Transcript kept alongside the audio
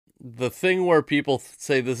the thing where people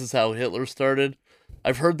say this is how Hitler started,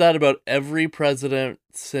 I've heard that about every president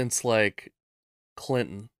since, like,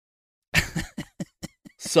 Clinton.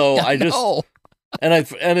 So I just... No.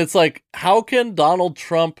 And it's like, how can Donald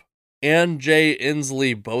Trump and Jay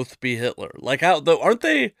Inslee both be Hitler? Like, how though? Aren't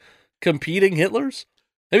they competing Hitlers?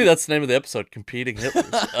 Maybe that's the name of the episode, Competing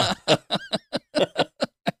Hitlers.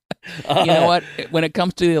 You know what? When it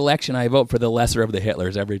comes to the election, I vote for the lesser of the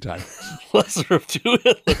Hitlers every time. Lesser of two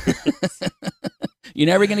Hitlers. You're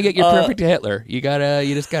never gonna get your perfect Hitler. You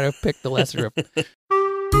just gotta pick the lesser of.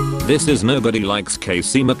 This is Nobody Likes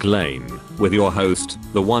Casey McLean, with your host,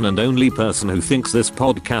 the one and only person who thinks this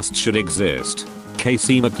podcast should exist,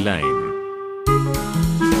 Casey McLean.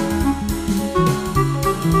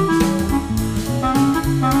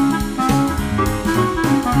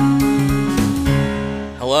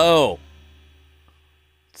 Hello.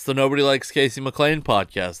 It's the Nobody Likes Casey McLean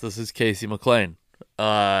podcast. This is Casey McLean.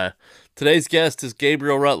 Today's guest is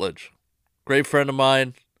Gabriel Rutledge. Great friend of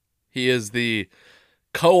mine. He is the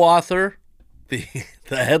co-author, the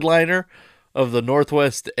headliner of the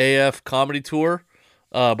Northwest AF comedy tour.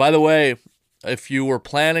 By the way, if you were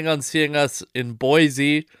planning on seeing us in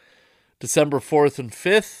Boise December 4th and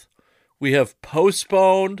 5th, we have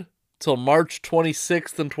postponed till March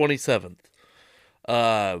 26th and 27th.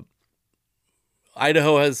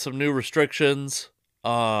 Idaho has some new restrictions.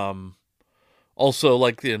 Also,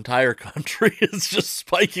 like, the entire country is just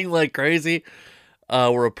spiking like crazy.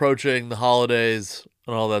 We're approaching the holidays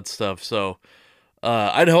and all that stuff. So,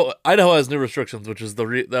 Idaho has new restrictions, which is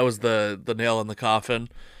that was the nail in the coffin.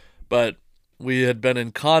 But we had been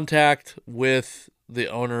in contact with the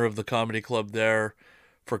owner of the comedy club there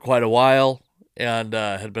for quite a while, and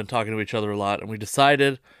had been talking to each other a lot, and we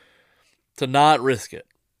decided to not risk it.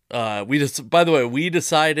 We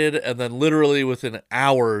decided, and then literally within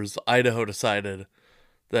hours, Idaho decided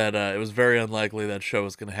that it was very unlikely that show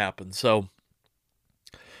was going to happen. So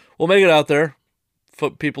we'll make it out there,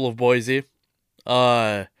 people of Boise.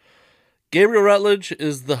 Gabriel Rutledge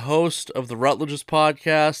is the host of the Rutledge's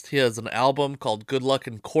podcast. He has an album called Good Luck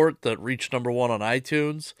in Court that reached #1 on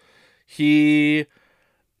iTunes. He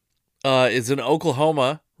is in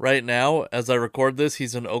Oklahoma right now. As I record this,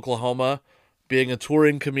 he's in Oklahoma being a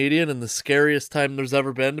touring comedian, in the scariest time there's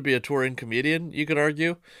ever been to be a touring comedian, you could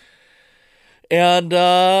argue. And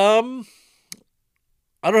I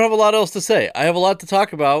don't have a lot else to say. I have a lot to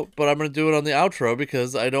talk about, but I'm going to do it on the outro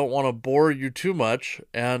because I don't want to bore you too much.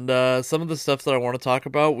 And some of the stuff that I want to talk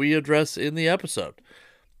about, we address in the episode.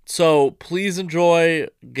 So please enjoy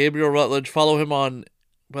Gabriel Rutledge. Follow him on,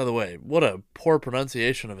 by the way, what a poor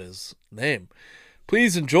pronunciation of his name.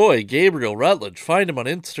 Please enjoy Gabriel Rutledge. Find him on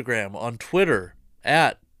Instagram, on Twitter,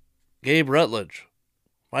 at Gabe Rutledge.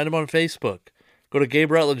 Find him on Facebook. Go to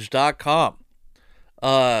GabeRutledge.com.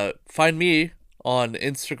 Find me on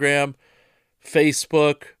Instagram,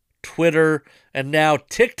 Facebook, Twitter, and now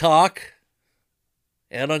TikTok,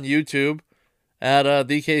 and on YouTube at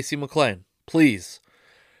the Casey McLean. Please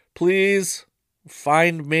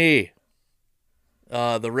find me.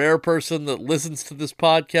 The rare person that listens to this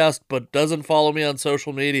podcast but doesn't follow me on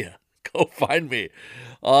social media. Go find me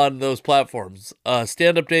on those platforms.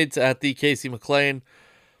 Stand-up dates at the Casey McLean,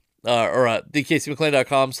 or at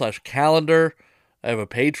thecaseyMcLean.com/calendar. I have a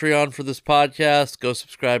Patreon for this podcast. Go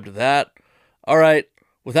subscribe to that. All right,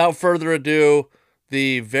 without further ado,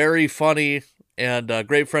 the very funny and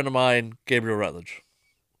great friend of mine, Gabriel Rutledge.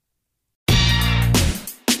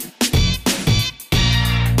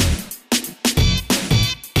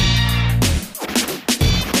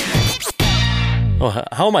 Oh,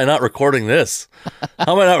 how am I not recording this?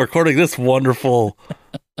 How am I not recording this wonderful...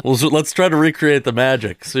 Let's try to recreate the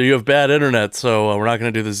magic. So you have bad internet, so we're not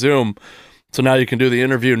going to do the Zoom. So now you can do the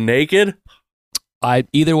interview naked?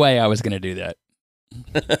 Either way, I was going to do that.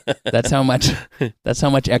 That's how much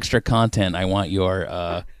extra content I want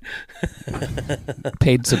your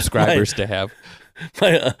paid subscribers to have.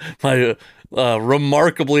 My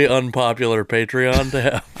remarkably unpopular Patreon to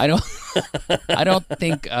have. I don't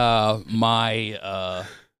think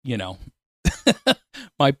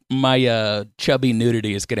my chubby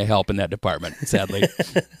nudity is going to help in that department, sadly.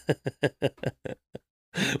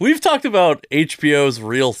 We've talked about HBO's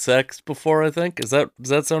Real Sex before, I think. Does that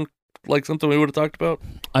sound like something we would have talked about?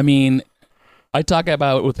 I mean, I talk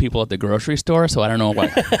about it with people at the grocery store, so I don't know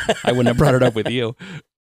why I wouldn't have brought it up with you.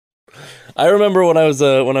 I remember when I was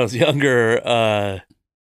younger,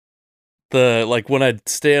 when I'd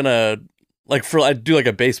stay in I'd do like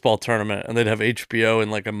a baseball tournament and they'd have HBO in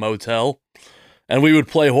like a motel, and we would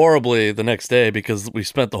play horribly the next day because we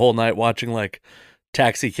spent the whole night watching like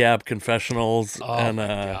Taxi Cab Confessionals. Oh my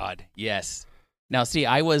God, yes. Now, see,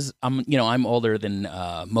 I'm older than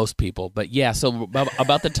most people, but yeah. So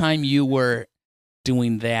about the time you were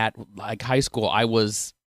doing that, like high school, I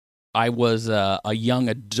was a young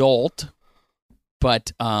adult,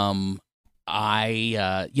 but I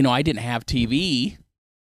didn't have TV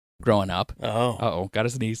growing up. Oh, Got to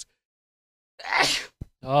sneeze.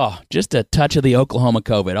 Oh, just a touch of the Oklahoma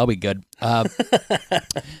COVID. I'll be good.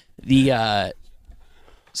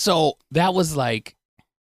 So that was like,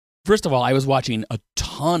 first of all, I was watching a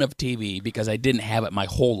ton of TV because I didn't have it my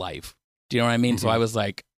whole life. Do you know what I mean? Mm-hmm. So I was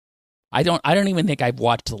like, I don't even think I've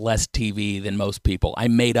watched less TV than most people. I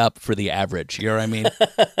made up for the average. You know what I mean?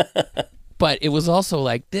 But it was also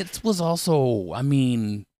like, this was also, I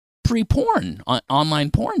mean, pre-porn,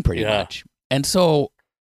 online porn pretty much. And so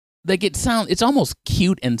like it's almost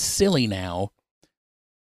cute and silly now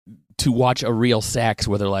to watch a real sex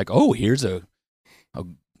where they're like, oh, here's a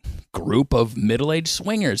group of middle-aged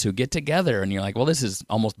swingers who get together, and you're like, well, this is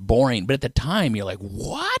almost boring. But at the time, you're like,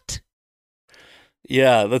 what?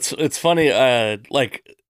 Yeah, it's funny.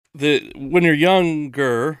 Like when you're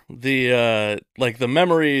younger, the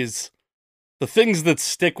memories, the things that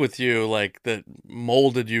stick with you, like that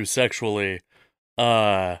molded you sexually,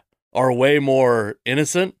 are way more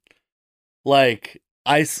innocent. Like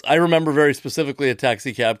I remember very specifically a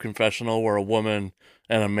taxi cab confessional where a woman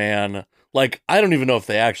and a man, like, I don't even know if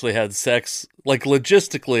they actually had sex. Like,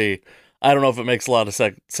 logistically, I don't know if it makes a lot of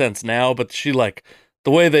sense now, but she, like,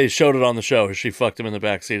 the way they showed it on the show is she fucked him in the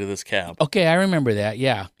backseat of this cab. Okay, I remember that.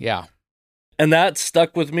 Yeah. And that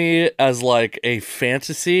stuck with me as, like, a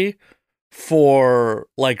fantasy for,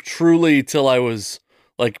 like, truly till I was,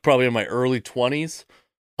 like, probably in my early 20s.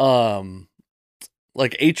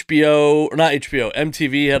 Like, MTV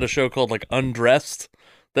had a show called, like, Undressed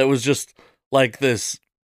that was just, like, this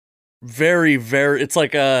very, very, it's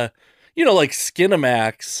like a, like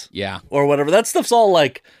Skinamax, or whatever. That stuff's all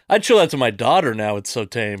like, I'd show that to my daughter now. It's so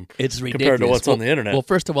tame. It's ridiculous compared to what's on the internet. Well,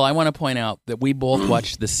 first of all, I want to point out that we both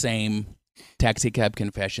watched the same Taxi Cab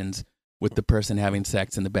Confessions with the person having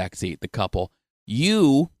sex in the backseat, the couple.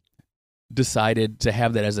 You decided to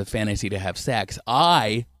have that as a fantasy to have sex.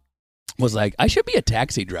 I was like, I should be a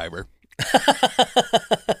taxi driver.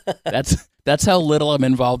 That's how little I'm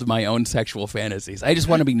involved in my own sexual fantasies. I just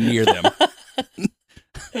want to be near them.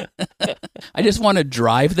 I just want to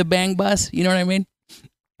drive the bang bus. You know what I mean?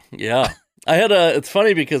 Yeah. It's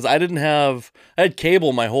funny because I had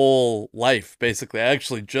cable my whole life, basically. I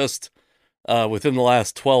actually just, within the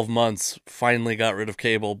last 12 months, finally got rid of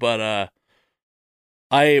cable. But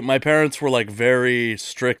my parents were, like, very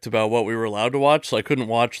strict about what we were allowed to watch, so I couldn't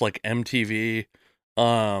watch, like, MTV.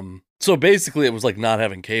 So basically it was like not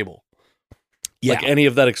having cable. Yeah. Like any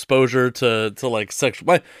of that exposure to like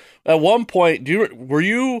sexual. At one point,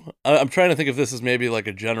 I'm trying to think if this is maybe like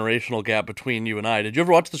a generational gap between you and I. Did you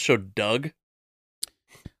ever watch the show Doug?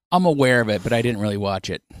 I'm aware of it, but I didn't really watch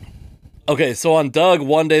it. Okay, so on Doug,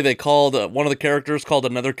 one day they called one of the characters called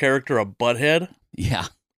another character a butthead. Yeah.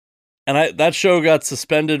 And that show got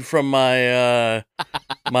suspended from my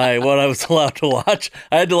what I was allowed to watch.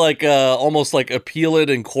 I had to like almost like appeal it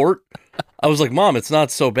in court. I was like, Mom, it's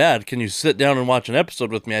not so bad. Can you sit down and watch an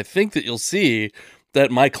episode with me? I think that you'll see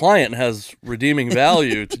that my client has redeeming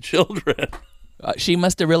value to children. She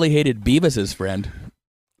must have really hated Beavis's friend.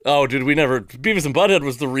 Oh, dude, Beavis and Butthead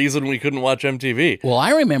was the reason we couldn't watch MTV. Well,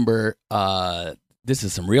 I remember, this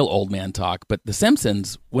is some real old man talk, but The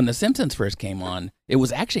Simpsons, when The Simpsons first came on, it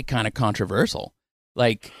was actually kind of controversial.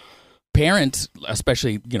 Like, parents,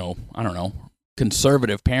 especially, I don't know,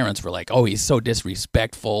 conservative parents were like, oh, he's so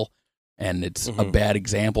disrespectful, and it's a bad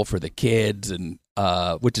example for the kids, and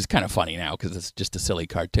which is kind of funny now because it's just a silly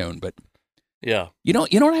cartoon. But yeah, you know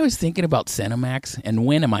what I was thinking about Cinemax, and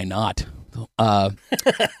when am I not?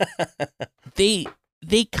 They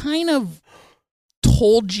kind of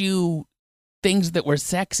told you things that were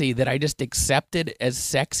sexy that I just accepted as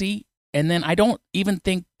sexy, and then I don't even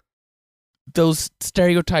think those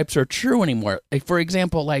stereotypes are true anymore. Like, for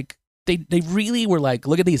example, like they really were like,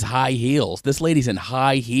 look at these high heels. This lady's in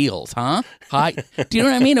high heels, huh? Do you know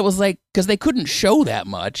what I mean? It was like, because they couldn't show that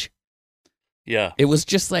much. Yeah. It was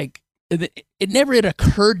just like, it never had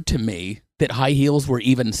occurred to me that high heels were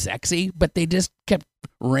even sexy, but they just kept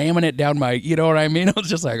ramming it down my, you know what I mean? I was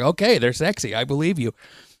just like, okay, they're sexy. I believe you.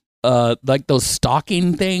 Like those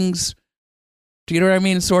stocking things. Do you know what I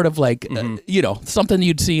mean? Sort of like, something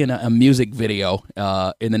you'd see in a music video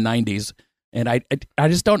in the 90s. And I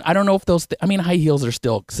don't know if those, high heels are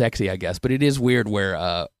still sexy, I guess, but it is weird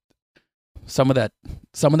where some of that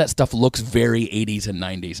stuff looks very 80s and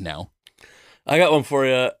 90s now. I got one for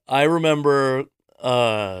you. I remember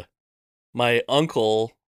my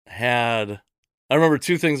uncle had I remember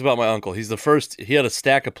two things about my uncle. He's the first. He had a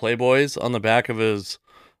stack of Playboys on the back of his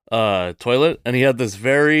toilet, and he had this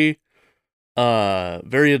very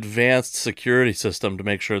advanced security system to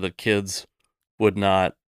make sure that kids would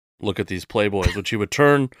not look at these Playboys, which he would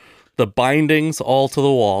turn the bindings all to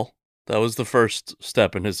the wall. That was the first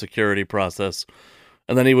step in his security process.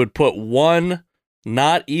 And then he would put one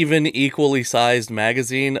not even equally sized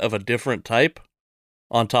magazine of a different type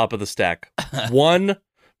on top of the stack. One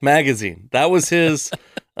magazine. That was his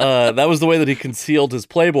that was the way that he concealed his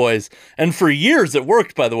Playboys. And for years it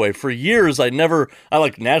worked, by the way. For years I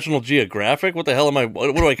like National Geographic. What the hell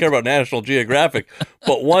what do I care about National Geographic?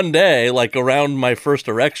 But one day, like around my first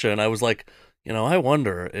erection, I was like, I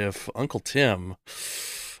wonder if Uncle Tim,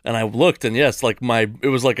 and I looked, and yes, like it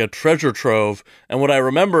was like a treasure trove. And what I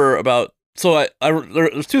remember about,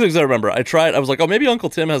 there's two things I remember. I was like, oh, maybe Uncle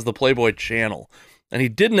Tim has the Playboy channel. And he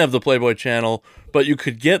didn't have the Playboy channel, but you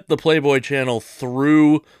could get the Playboy channel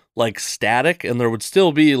through like static, and there would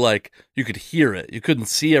still be like, you could hear it. You couldn't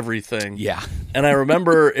see everything. Yeah. And I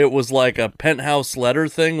remember it was like a Penthouse letter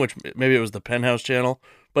thing, which maybe it was the Penthouse channel,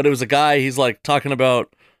 but it was a guy, he's like talking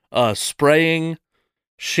about spraying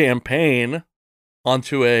champagne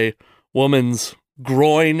onto a woman's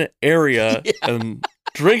groin area and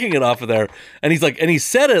drinking it off of there. And he's like, and he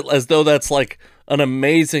said it as though that's like an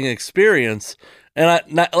amazing experience. And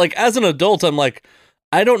like as an adult, I'm like,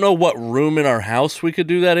 I don't know what room in our house we could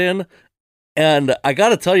do that in. And I got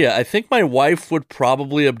to tell you, I think my wife would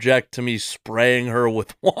probably object to me spraying her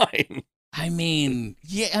with wine. I mean,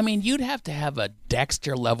 you'd have to have a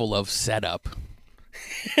Dexter level of setup.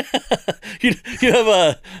 you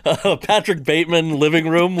have a Patrick Bateman living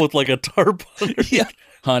room with like a tarp under. Yeah.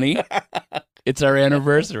 Honey, it's our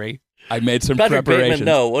anniversary. I made some Patrick preparations.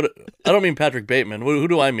 Bateman, no, I don't mean Patrick Bateman. Who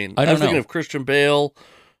do I mean? I was thinking of Christian Bale.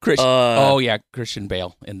 Christian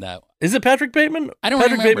Bale in that. Is it Patrick Bateman? I don't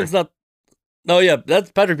Patrick remember. Bateman's not. No, yeah,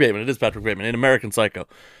 that's Patrick Bateman. It is Patrick Bateman in American Psycho.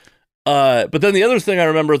 But then the other thing I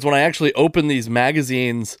remember is when I actually opened these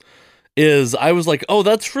magazines, is I was like, oh,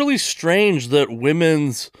 that's really strange that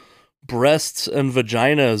women's breasts and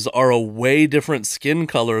vaginas are a way different skin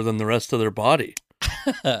color than the rest of their body.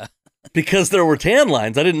 Because there were tan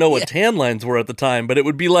lines. I didn't know what tan lines were at the time, but it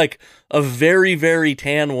would be like a very, very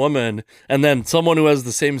tan woman and then someone who has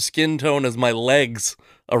the same skin tone as my legs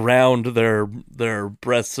around their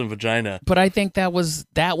breasts and vagina. But I think that was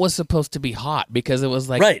supposed to be hot because it was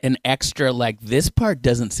like an extra, like, this part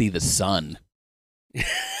doesn't see the sun.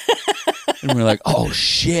 And we're like, oh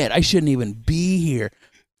shit, I shouldn't even be here.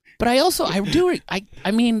 But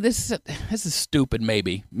I mean, this is stupid.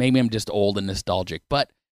 Maybe I'm just old and nostalgic, but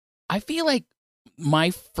I feel like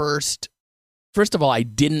my first of all, I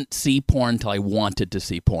didn't see porn until I wanted to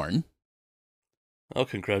see porn. Oh,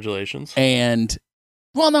 congratulations. And,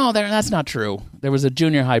 well, no, that's not true. There was a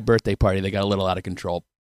junior high birthday party that got a little out of control.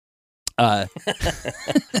 That's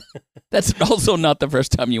also not the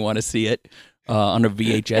first time you want to see it on a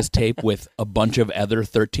VHS tape with a bunch of other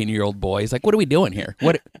 13-year-old boys. Like, what are we doing here?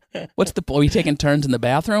 Are we taking turns in the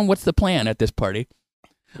bathroom? What's the plan at this party?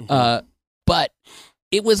 But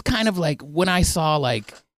it was kind of like when I saw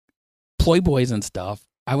like Playboys and stuff,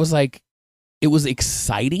 I was like, it was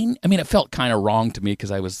exciting. I mean, it felt kind of wrong to me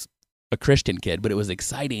because I was a Christian kid, but it was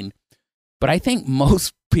exciting. But I think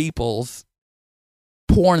most people's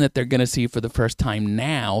porn that they're going to see for the first time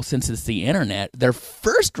now, since it's the internet, their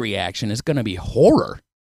first reaction is going to be horror.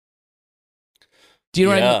 Do you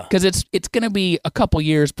know what I mean? Because it's going to be a couple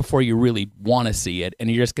years before you really want to see it,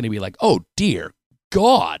 and you're just going to be like, oh dear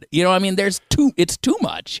God, you know what I mean? It's too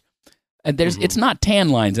much. And it's not tan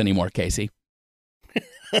lines anymore, Casey.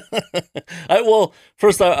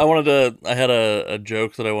 First I had a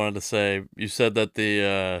joke that I wanted to say. You said that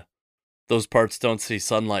those parts don't see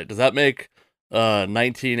sunlight. Does that make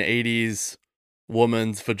 1980s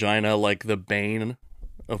woman's vagina like the bane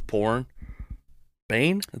of porn?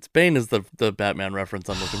 Bane? Bane is the Batman reference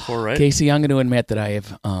I'm looking for, right? Casey, I'm going to admit that I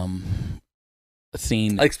have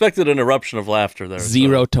seen... I expected an eruption of laughter there.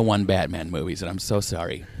 0 to 1 Batman movies, and I'm so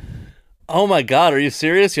sorry. Oh my God, are you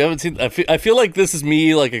serious? You haven't seen... I feel like this is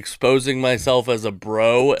me like exposing myself as a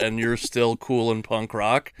bro, and you're still cool in punk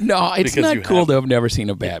rock. No, it's not cool to have never seen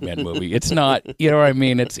a Batman movie. It's not, you know what I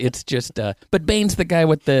mean? It's just... but Bane's the guy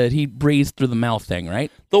with he breathes through the mouth thing,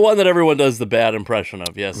 right? The one that everyone does the bad impression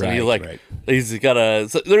of, yes. Right, and he's got a...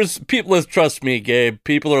 So there's people, trust me, Gabe,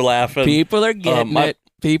 people are laughing. People are getting it.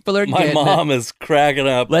 People are getting it. My mom is cracking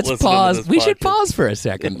up. Let's pause. We should pause for a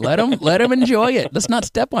second. Let them enjoy it. Let's not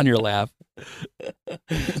step on your laugh.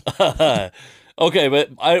 Okay,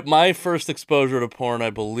 but my first exposure to porn,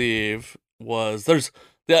 I believe, was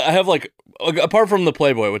Yeah, I have like apart from the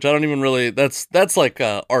Playboy, which I don't even really. That's like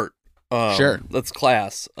art. Sure. That's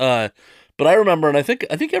class. But I remember, and I think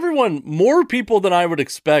everyone, more people than I would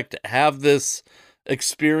expect, have this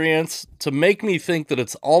experience to make me think that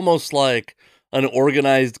it's almost like an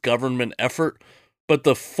organized government effort. But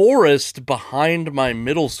the forest behind my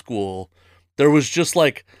middle school, there was just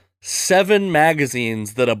like 7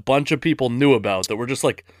 magazines that a bunch of people knew about that were just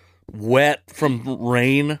like wet from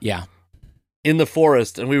rain. Yeah. In the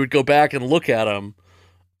forest, and we would go back and look at them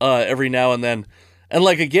every now and then. And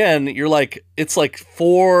like, again, you're like, it's like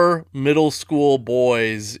 4 middle school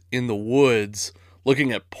boys in the woods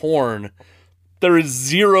looking at porn. There are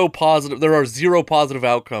 0 positive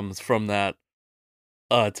outcomes from that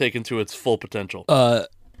taken to its full potential.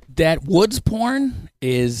 That woods porn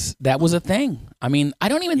that was a thing. I mean, I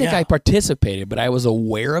don't even think I participated, but I was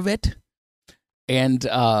aware of it. And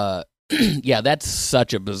yeah, that's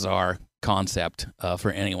such a bizarre concept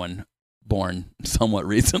for anyone born somewhat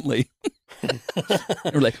recently.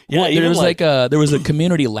 Like, yeah, there was there was a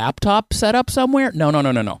community laptop set up somewhere. No.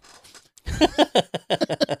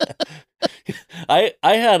 I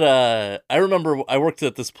remember I worked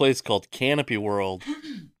at this place called Canopy World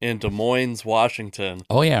in Des Moines, Washington.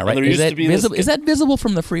 Oh yeah, right. Is that visible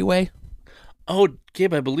from the freeway? Oh,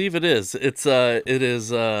 Gabe, I believe it is. It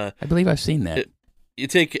is. I believe I've seen that. You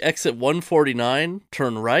take exit 149,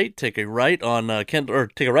 turn right, take a right on Kent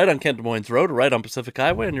Des Moines Road, a right on Pacific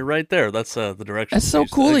Highway, and you're right there. That's the direction. That's so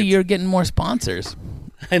cool that you're getting more sponsors.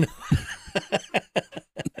 I know.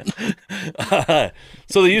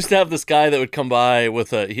 So they used to have this guy that would come by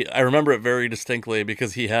with I remember it very distinctly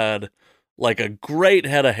because he had like a great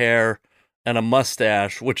head of hair and a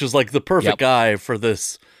mustache, which is like the perfect guy for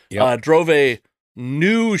this. Drove a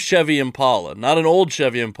new Chevy Impala, not an old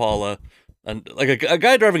Chevy Impala. And like a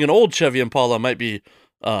guy driving an old Chevy Impala might be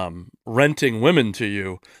renting women to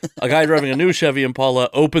you. A guy driving a new Chevy Impala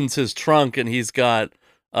opens his trunk and he's got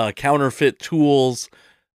counterfeit tools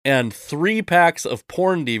and 3 packs of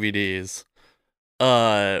porn DVDs,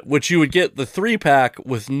 which you would get the 3-pack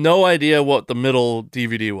with no idea what the middle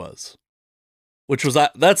DVD was. Which was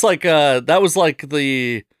that was like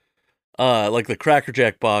the Cracker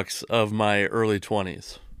Jack box of my early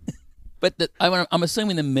 20s. But I'm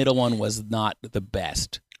assuming the middle one was not the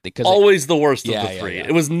best because always the worst of the 3. Yeah.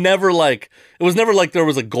 It was never like there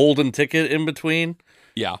was a golden ticket in between.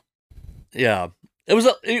 Yeah, yeah. It was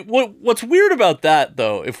what's weird about that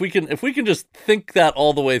though, if we can just think that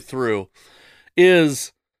all the way through,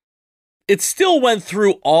 is it still went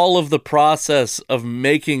through all of the process of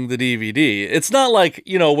making the DVD. It's not like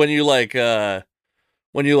when you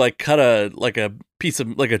cut a piece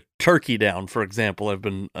of like a turkey down, for example. I've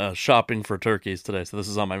been shopping for turkeys today, so this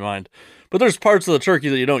is on my mind. But there's parts of the turkey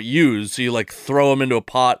that you don't use, so you like throw them into a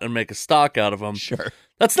pot and make a stock out of them. Sure.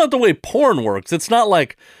 That's not the way porn works. It's not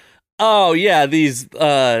like, oh yeah, these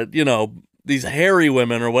these hairy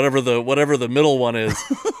women or whatever the middle one is,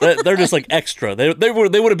 they're just like extra. They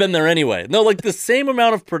would have been there anyway. No, like the same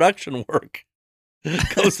amount of production work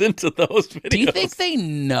goes into those videos. Do you think they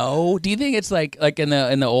know? Do you think it's like in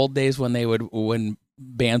the old days when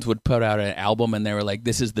bands would put out an album and they were like,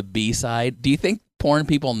 this is the B-side? Do you think porn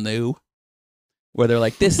people knew? Where they're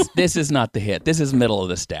like, this is not the hit. This is middle of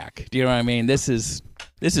the stack. Do you know what I mean? This is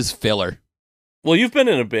filler. Well, you've been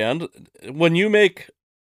in a band. When you make,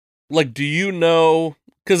 like, do you know?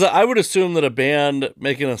 Because I would assume that a band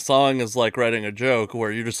making a song is like writing a joke,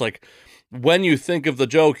 where you're just like, when you think of the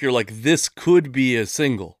joke, you're like, this could be a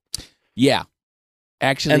single. Yeah.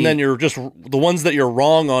 Actually. And then you're just, the ones that you're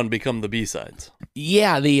wrong on become the B-sides.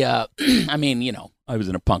 Yeah. I mean, I was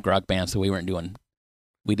in a punk rock band, so I don't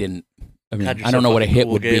know what a hit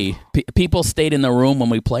would be. People stayed in the room when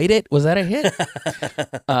we played it. Was that a hit?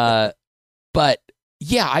 But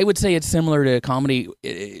yeah, I would say it's similar to comedy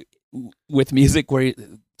with music, where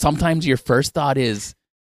sometimes your first thought is,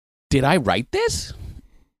 did I write this?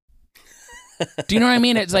 Do you know what I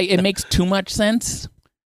mean? It's like, it makes too much sense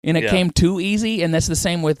and it came too easy. And that's the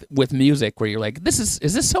same with music, where you're like, is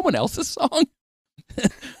this someone else's song?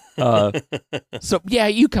 So yeah,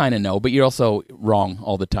 you kind of know, but you're also wrong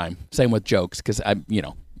all the time. Same with jokes, because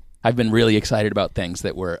I've been really excited about things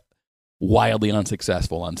that were wildly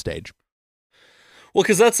unsuccessful on stage. Well,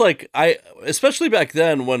 because that's like, especially back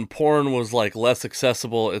then when porn was like less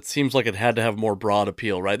accessible, it seems like it had to have more broad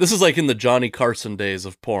appeal, right? This is like in the Johnny Carson days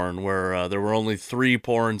of porn, where there were only 3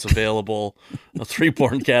 porns available, 3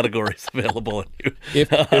 porn categories available. If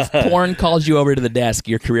porn calls you over to the desk,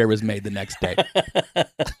 your career was made the next day.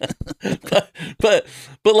 but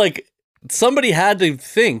like, somebody had to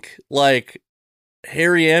think like,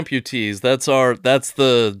 hairy amputees. That's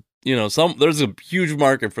the there's a huge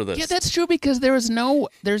market for this. Yeah, that's true because there's no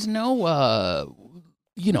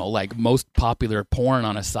like most popular porn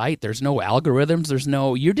on a site. There's no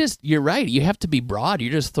algorithms. You're right. You have to be broad.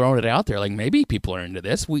 You're just throwing it out there. Like maybe people are into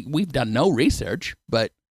this. We've done no research,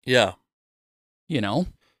 but yeah,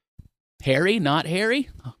 hairy, not hairy,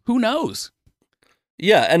 who knows?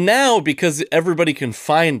 Yeah, and now because everybody can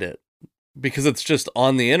find it, because it's just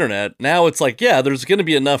on the internet, now it's like, yeah, there's going to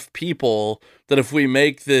be enough people that if we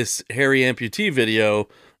make this hairy amputee video,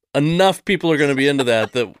 enough people are going to be into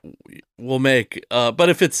that we'll make. But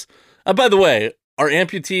if it's, by the way, our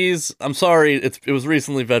amputees, I'm sorry, it was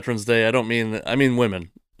recently Veterans Day. I mean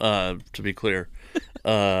women, to be clear.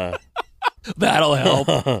 That'll help.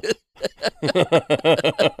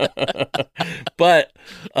 But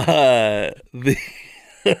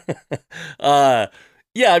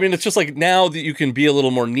yeah, I mean, it's just like now that you can be a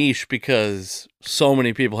little more niche because so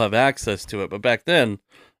many people have access to it. But back then,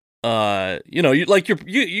 you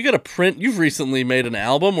got to print. You've recently made an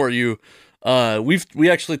album where we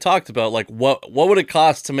actually talked about like what would it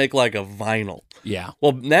cost to make like a vinyl? Yeah.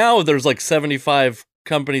 Well, now there's like 75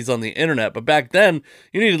 companies on the internet, but back then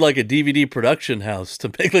you needed like a DVD production house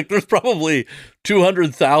to make, like, there's probably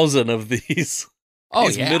 200,000 of these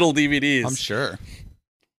middle DVDs. I'm sure.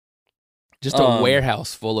 Just a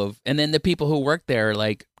warehouse full of, and then the people who work there,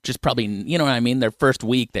 like, just probably, you know what I mean? Their first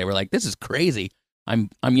week, they were like, "This is crazy. I'm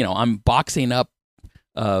boxing up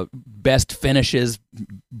best finishes,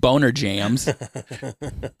 boner jams,"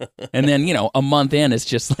 and then a month in, it's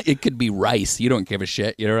just like, it could be rice. You don't give a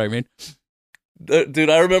shit. You know what I mean? Dude,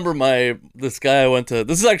 I remember this guy I went to.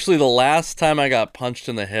 This is actually the last time I got punched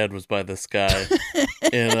in the head was by this guy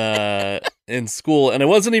in school, and it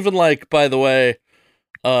wasn't even like, by the way.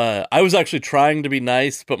 I was actually trying to be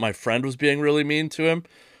nice, but my friend was being really mean to him.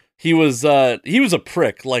 He was a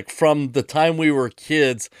prick. Like, from the time we were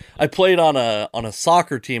kids, I played on a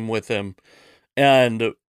soccer team with him,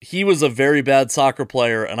 and he was a very bad soccer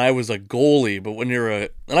player, and I was a goalie. But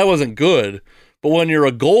and I wasn't good. But when you're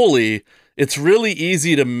a goalie, it's really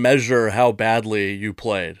easy to measure how badly you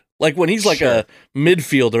played. Like, when he's like a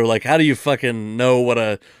midfielder, like, how do you fucking know what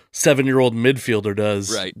a 7-year-old midfielder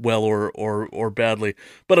does well or badly?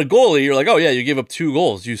 But a goalie, you're like, oh yeah, you gave up 2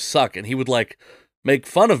 goals, you suck. And he would like make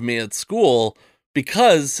fun of me at school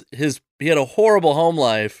because he had a horrible home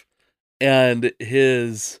life and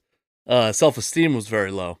his self-esteem was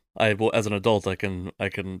very low. As an adult, I can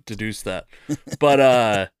deduce that. But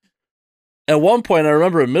at one point, I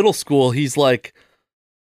remember in middle school, he's like,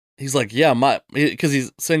 yeah, because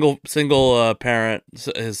he's single parent,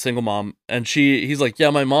 his single mom, and he's like,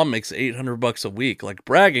 yeah, my mom makes $800 a week, like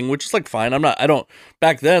bragging, which is like fine.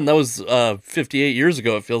 Back then, that was 58 years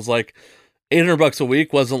ago. It feels like $800 a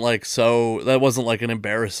week wasn't like that wasn't like an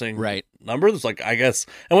embarrassing number. It's like, I guess,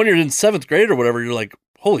 and when you're in 7th grade or whatever, you're like,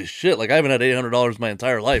 holy shit, like I haven't had $800 my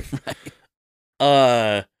entire life.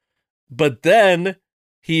 But then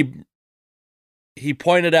he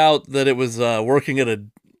pointed out that it was working at a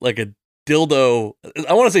dildo,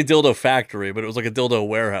 I want to say dildo factory, but it was like a dildo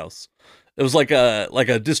warehouse. It was like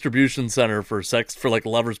a distribution center for sex, for like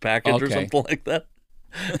lovers package or something like that.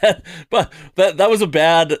 But that was a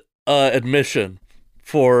bad admission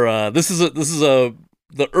for this is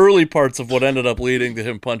the early parts of what ended up leading to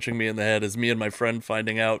him punching me in the head is me and my friend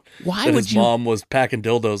finding out that his mom was packing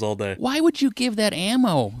dildos all day. Why would you give that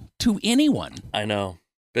ammo to anyone? I know.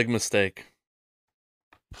 Big mistake.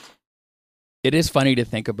 It is funny to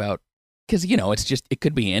think about, because, it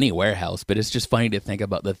could be any warehouse, but it's just funny to think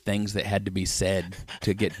about the things that had to be said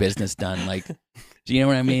to get business done. Like, do you know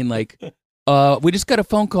what I mean? Like, we just got a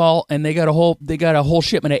phone call and they got a whole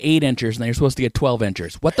shipment of 8 inchers and they're supposed to get 12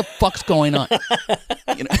 inchers. What the fuck's going on?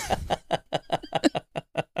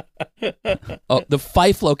 Oh, the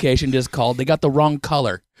Fife location just called. They got the wrong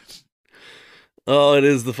color. Oh, it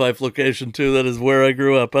is the Fife location, too. That is where I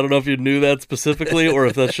grew up. I don't know if you knew that specifically or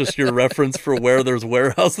if that's just your reference for where there's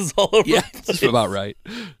warehouses all over. Yeah, that's about right.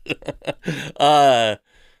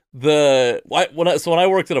 When I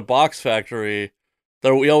worked at a box factory,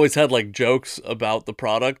 we always had like jokes about the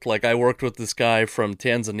product. Like, I worked with this guy from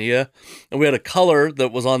Tanzania, and we had a color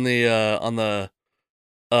that was on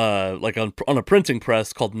a printing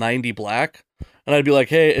press called 90 Black. And I'd be like,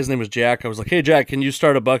 hey, his name was Jack. I was like, hey, Jack, can you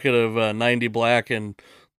start a bucket of 90 Black and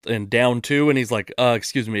down 2? And he's like,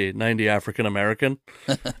 excuse me, 90 African American.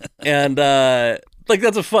 And like,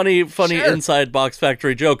 that's a funny inside box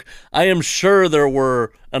factory joke. I am sure there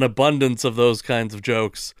were an abundance of those kinds of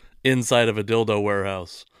jokes inside of a dildo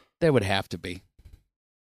warehouse. There would have to be.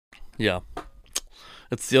 Yeah.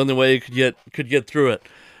 It's the only way you could get through it.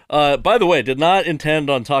 By the way, did not intend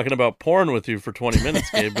on talking about porn with you for 20 minutes,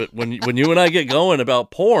 Gabe, but when you and I get going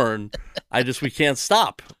about porn, we can't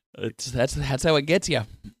stop. That's how it gets you.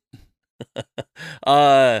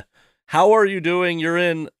 How are you doing? You're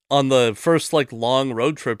in on the first long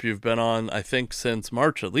road trip you've been on, I think, since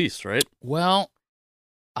March at least, right? Well,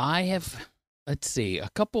 I have, let's see, a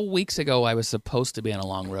couple weeks ago I was supposed to be on a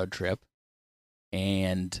long road trip,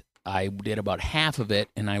 and I did about half of it,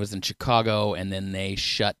 and I was in Chicago, and then they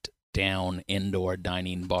shut down indoor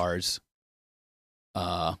dining bars.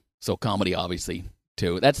 So comedy, obviously,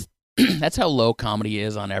 too. That's how low comedy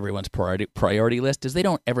is on everyone's priority list, is they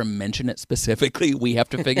don't ever mention it specifically. We have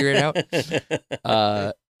to figure it out.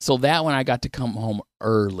 So that one I got to come home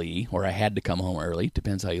early, or I had to come home early,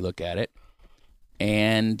 depends how you look at it.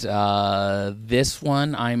 And this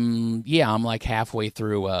one, I'm like halfway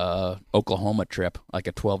through a Oklahoma trip, like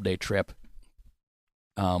a 12-day trip.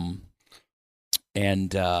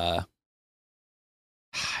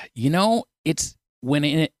 It's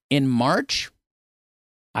when in March,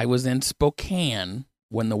 I was in Spokane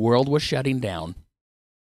when the world was shutting down,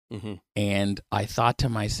 and I thought to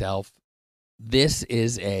myself, this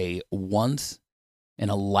is a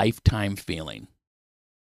once-in-a-lifetime feeling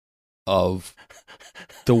of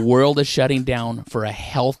the world is shutting down for a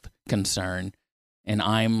health concern, and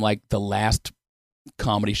I'm like the last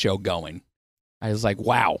comedy show going. I was like,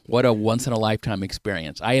 wow, what a once-in-a-lifetime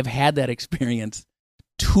experience. I have had that experience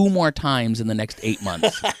 2 more times in the next 8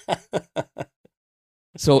 months.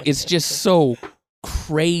 So it's just so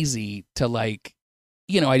crazy to I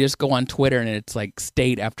just go on Twitter and it's like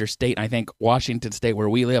state after state. And I think Washington State, where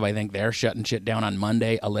we live, I think they're shutting shit down on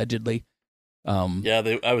Monday, allegedly.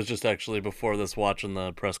 I was just actually before this watching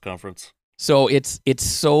the press conference. So it's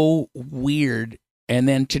so weird. And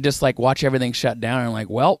then to just watch everything shut down, I'm like,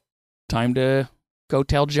 well, time to go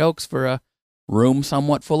tell jokes for a room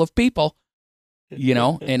somewhat full of people.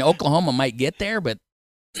 And Oklahoma might get there, but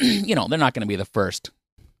they're not going to be the first.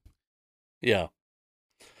 Yeah.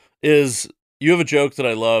 You have a joke that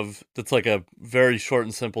I love that's like a very short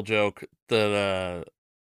and simple joke that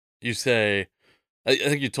you say, I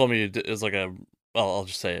think you told me it was I'll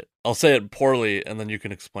just say it. I'll say it poorly and then you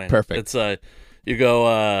can explain Perfect. it. It's, you go,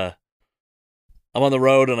 I'm on the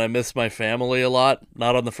road and I miss my family a lot.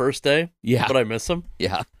 Not on the first day, but I miss them.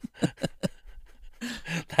 Yeah.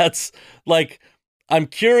 That's I'm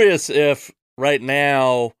curious if right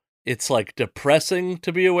now it's depressing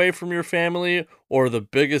to be away from your family or the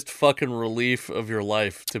biggest fucking relief of your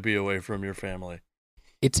life to be away from your family.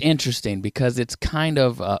 It's interesting because it's kind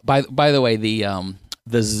of by the way,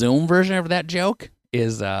 the Zoom version of that joke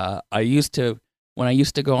is when I used to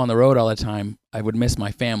go on the road all the time, I would miss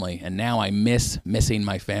my family, and now I miss missing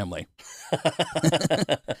my family.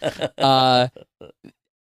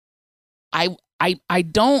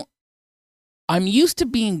 I'm used to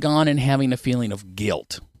being gone and having a feeling of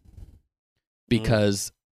guilt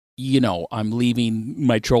because, I'm leaving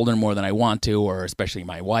my children more than I want to, or especially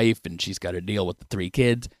my wife, and she's got to deal with the 3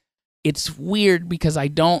 kids. It's weird because I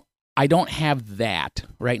don't have that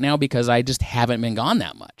right now because I just haven't been gone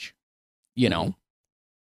that much,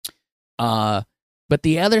 But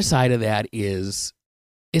the other side of that is,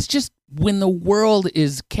 it's just when the world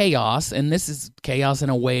is chaos, and this is chaos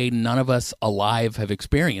in a way none of us alive have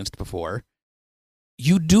experienced before,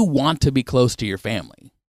 you do want to be close to your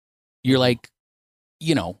family. You're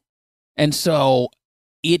and so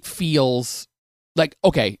it feels like,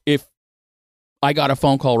 okay, if I got a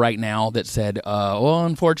phone call right now that said,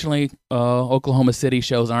 unfortunately, Oklahoma City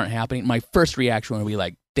shows aren't happening, my first reaction would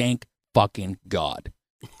be thank fucking God.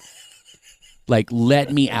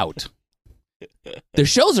 Let me out. The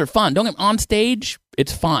shows are fun. Don't get on stage,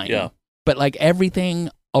 it's fine. Yeah. But everything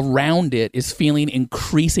around it is feeling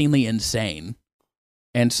increasingly insane.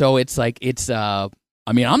 And so it's I'm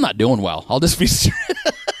not doing well. I'll just be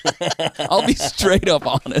I'll be straight up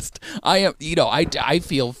honest. I am, I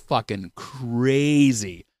feel fucking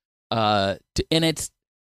crazy. And it's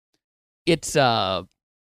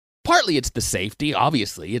partly it's the safety,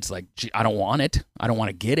 obviously. It's I don't want it. I don't want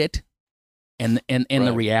to get it. And right.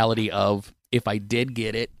 The reality of, if I did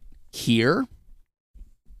get it here,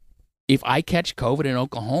 if I catch COVID in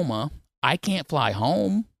Oklahoma, I can't fly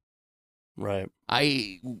home. Right.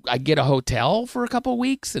 I get a hotel for a couple of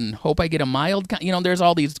weeks and hope I get a mild, there's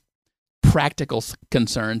all these practical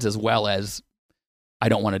concerns as well as I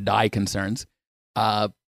don't want to die concerns.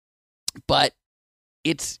 But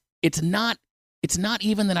it's not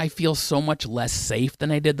even that I feel so much less safe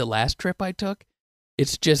than I did the last trip I took.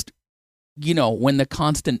 It's just, when the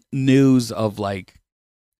constant news of I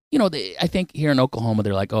think here in Oklahoma,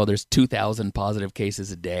 they're oh, there's 2,000 positive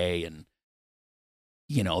cases a day. And,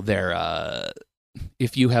 they're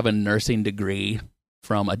if you have a nursing degree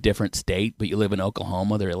from a different state, but you live in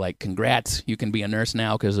Oklahoma, they're like, congrats, you can be a nurse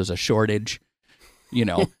now because there's a shortage.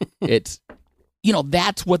 It's,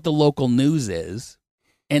 that's what the local news is.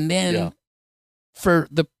 And then for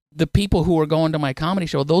the people who were going to my comedy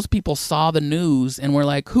show, those people saw the news and were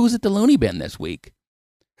like, who's at the loony bin this week?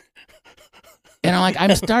 And I'm like,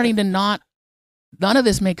 I'm starting to none of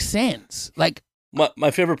this makes sense. Like,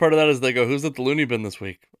 my favorite part of that is they go, who's at the loony bin this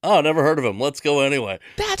week? Oh, never heard of him. Let's go anyway.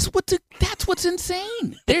 That's what's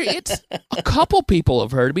insane. It's a couple people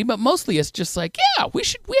have heard of me, but mostly it's just like, yeah, we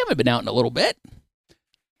haven't been out in a little bit.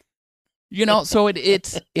 So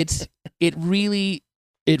it really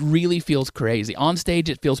feels crazy. On stage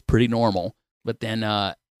it feels pretty normal, but then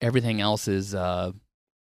everything else is and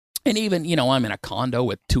even, I'm in a condo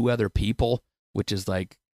with 2 other people, which is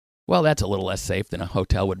like, well, that's a little less safe than a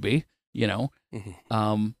hotel would be,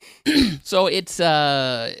 Mm-hmm. So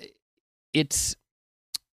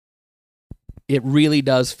it really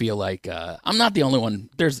does feel like I'm not the only one.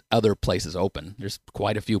 There's other places open. There's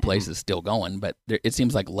quite a few places still going, but it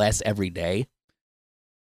seems like less every day.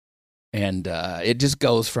 And it just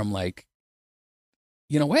goes from like,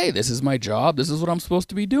 hey, this is my job. This is what I'm supposed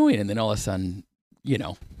to be doing. And then all of a sudden,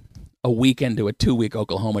 a weekend to a 2-week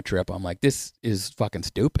Oklahoma trip, I'm like, this is fucking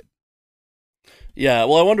stupid. Yeah,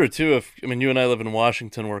 well, I wonder, too, you and I live in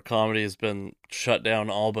Washington where comedy has been shut down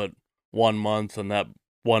all but 1 month, and that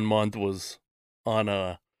 1 month was on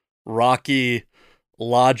a rocky,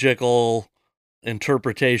 logical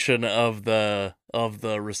interpretation of the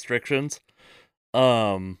restrictions.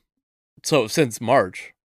 So since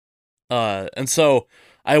March. And so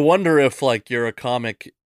I wonder if, like, you're a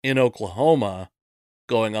comic in Oklahoma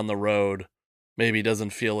going on the road maybe doesn't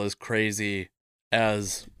feel as crazy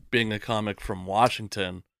as being a comic from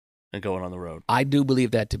Washington and going on the road. I do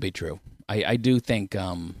believe that to be true. I do think,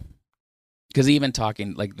 because even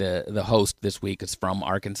talking, like the host this week is from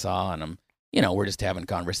Arkansas, and we're just having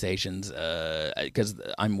conversations, because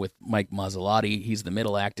I'm with Mike Mazzalotti, he's the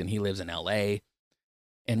middle act, and he lives in L.A.,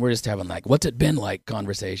 and we're just having like, what's it been like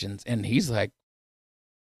conversations, and he's like,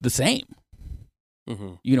 the same.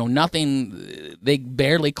 Mm-hmm. Nothing, they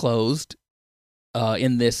barely closed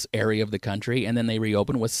in this area of the country, and then they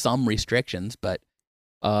reopened with some restrictions, but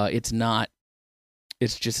it's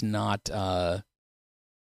just not that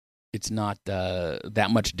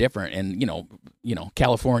much different. And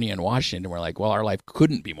California and Washington were like, well, our life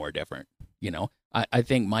couldn't be more different. I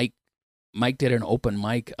think Mike did an open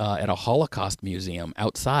mic at a Holocaust museum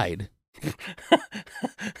outside.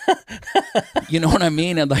 You know what I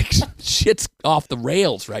mean? And like, shit's off the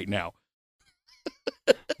rails right now.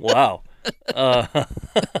 Wow. I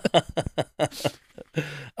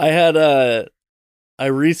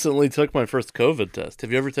recently took my first COVID test.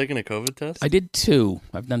 Have you ever taken a COVID test? I did 2.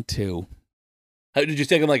 I've done 2. How, did you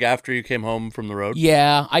take them like after you came home from the road?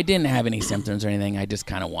 Yeah, I didn't have any symptoms or anything. I just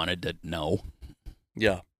kind of wanted to know.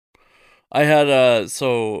 Yeah. I had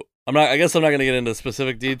so I guess I'm not going to get into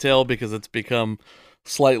specific detail because it's become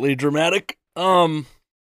slightly dramatic. And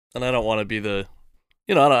I don't want to be the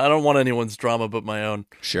I don't want anyone's drama but my own.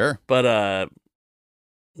 Sure. But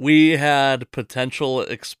we had potential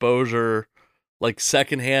exposure, like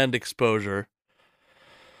secondhand exposure.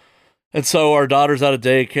 And so our daughter's out of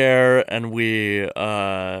daycare, and we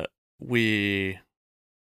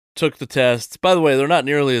took the tests. By the way, they're not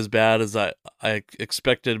nearly as bad as I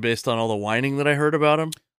expected based on all the whining that I heard about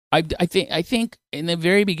them. I think in the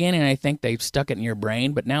very beginning, I think they've stuck it in your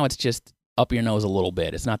brain, but now it's just up your nose a little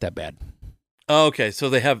bit. It's not that bad. Oh, okay, so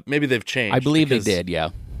maybe they've changed. I believe they did, yeah.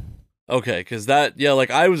 Okay, because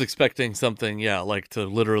like I was expecting something, like to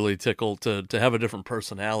literally tickle, to have a different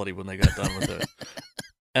personality when they got done with it.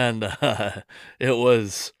 And it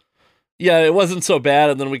was, it wasn't so bad.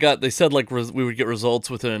 And then they said like we would get results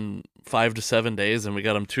within 5 to 7 days, and we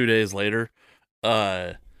got them 2 days later.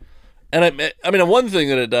 And one thing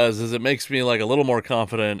that it does is it makes me like a little more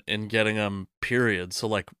confident in getting them, period. So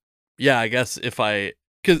like, I guess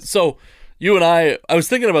so you and I was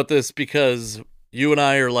thinking about this because you and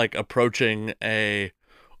I are like approaching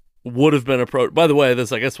would have been approached. By the way,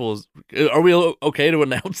 this I guess are we okay to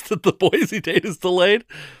announce that the Boise date is delayed?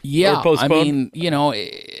 Yeah, or postponed? I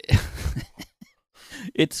mean,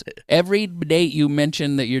 it's every date you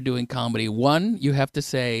mention that you're doing comedy. 1, you have to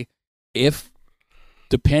say if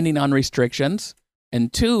depending on restrictions,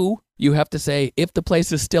 and 2, you have to say if the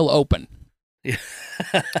place is still open. Yeah.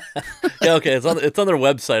 Okay. It's on their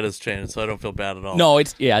website has changed, so I don't feel bad at all. No,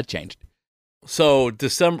 it changed. So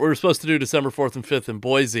we were supposed to do December 4th and 5th in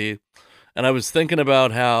Boise, and I was thinking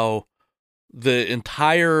about how the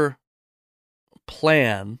entire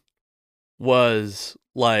plan was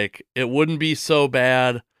like it wouldn't be so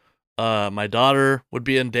bad. My daughter would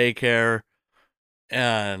be in daycare,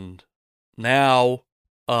 and now,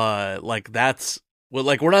 like that's well,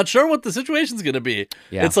 like we're not sure what the situation's gonna be.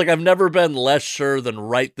 Yeah. It's like I've never been less sure than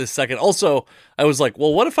right this second. Also, I was like,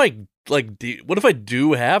 well, what if I what if I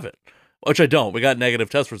do have it? Which I don't. We got negative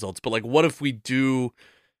test results, but like, what if we do?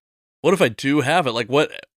 What if I do have it? Like,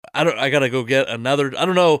 what? I gotta go get another. I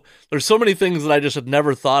don't know. There's so many things that I just had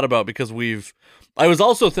never thought about because I was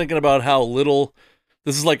also thinking about how little.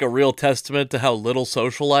 This is like a real testament to how little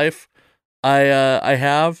social life I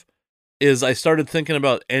have. Is I started thinking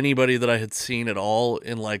about anybody that I had seen at all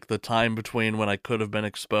in like the time between when I could have been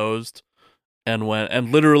exposed and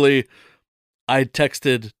literally I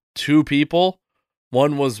texted two people.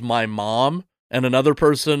 One was my mom, and another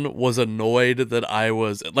person was annoyed that I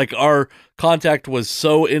was like, our contact was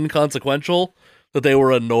so inconsequential that they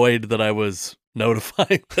were annoyed that I was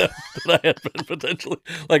notifying them that I had been potentially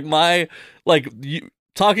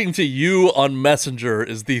talking to you on Messenger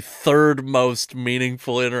is the third most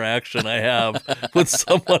meaningful interaction I have with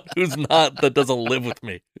someone that doesn't live with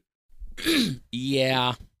me.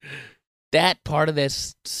 Yeah. That part of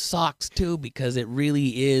this sucks too, because it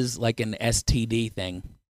really is like an STD thing.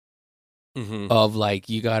 Mm-hmm. Of like,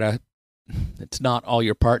 it's not all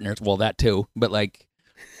your partners. Well, that too, but like,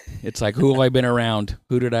 it's like, who have I been around?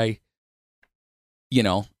 Who did I,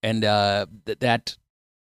 and that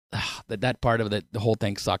part of the whole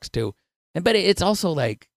thing sucks too. But it's also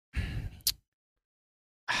like,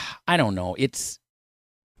 I don't know.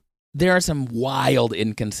 There are some wild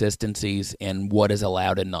inconsistencies in what is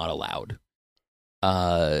allowed and not allowed.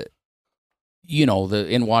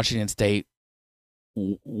 In Washington State,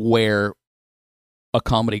 where a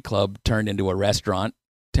comedy club turned into a restaurant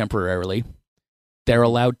temporarily, they're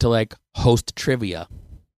allowed to like host trivia.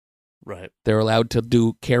 Right. They're allowed to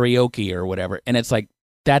do karaoke or whatever. And it's like,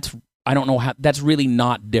 I don't know how, that's really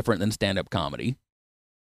not different than stand-up comedy.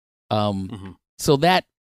 So that,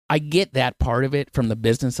 I get that part of it from the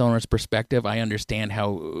business owner's perspective. I understand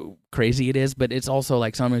how crazy it is, but it's also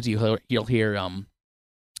like sometimes you'll hear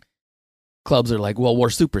clubs are like, well, we're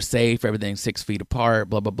super safe, everything's 6 feet apart,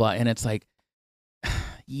 blah, blah, blah. And it's like,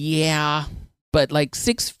 yeah, but like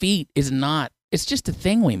 6 feet is not, it's just a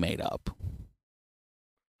thing we made up.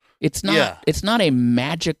 It's not a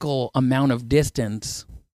magical amount of distance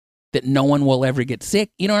that no one will ever get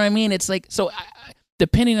sick. You know what I mean? It's like, so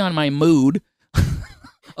depending on my mood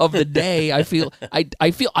of the day, I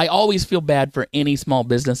always feel bad for any small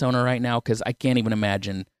business owner right now, because I can't even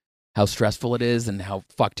imagine how stressful it is and how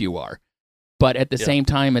fucked you are. But at the same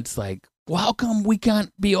time, it's like, well, how come we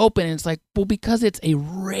can't be open? And it's like, well, because it's a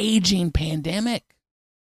raging pandemic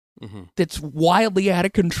that's wildly out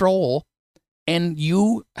of control. And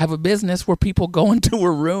you have a business where people go into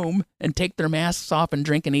a room and take their masks off and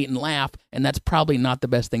drink and eat and laugh, and that's probably not the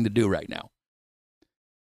best thing to do right now.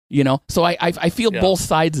 So I feel both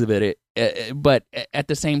sides of it, but at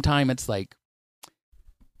the same time, it's like,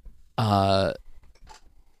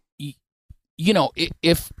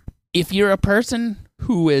 if you're a person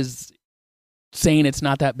who is saying it's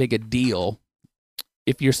not that big a deal,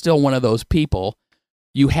 if you're still one of those people,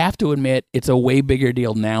 you have to admit it's a way bigger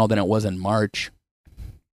deal now than it was in March.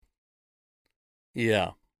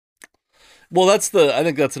 Yeah. Well, I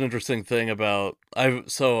think that's an interesting thing about,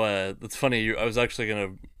 it's funny, I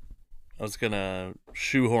was gonna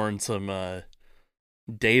shoehorn some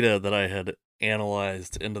data that I had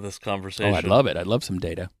analyzed into this conversation. Oh, I'd love it. I'd love some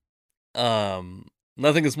data.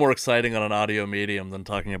 Nothing is more exciting on an audio medium than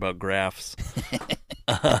talking about graphs.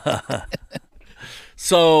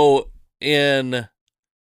 So in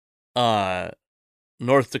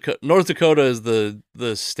North Dakota is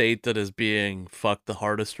the state that is being fucked the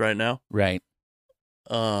hardest right now. Right.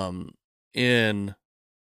 In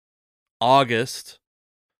August,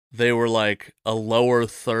 they were like a lower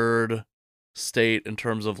third state in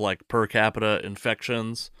terms of like per capita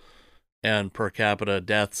infections and per capita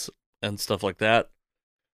deaths and stuff like that.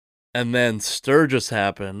 And then Sturgis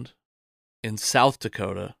happened in South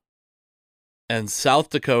Dakota. And South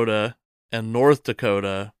Dakota and North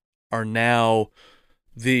Dakota are now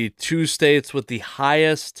the two states with the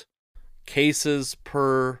highest cases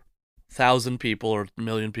per 1,000 people or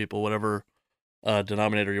million people, whatever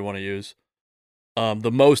denominator you want to use.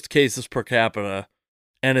 The most cases per capita,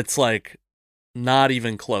 and it's like not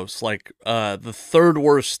even close. Like the third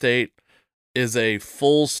worst state is a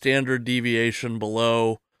full standard deviation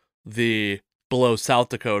below South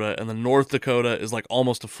Dakota, and the North Dakota is like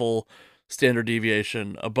almost a full standard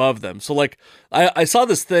deviation above them. So like I saw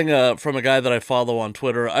this thing from a guy that I follow on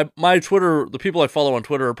Twitter. The people I follow on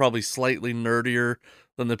Twitter are probably slightly nerdier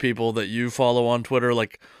than the people that you follow on Twitter.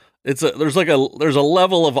 Like there's a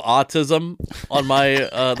level of autism on my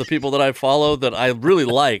the people that I follow that I really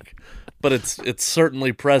like, but it's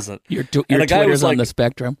certainly present. Your Twitter's on the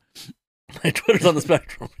spectrum. My Twitter's on the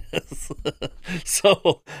spectrum. Yes.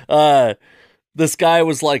 So this guy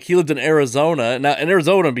was like, he lived in Arizona. Now, and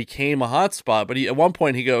Arizona became a hotspot, but at one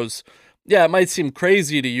point he goes, yeah, it might seem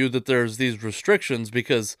crazy to you that there's these restrictions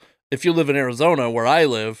because if you live in Arizona, where I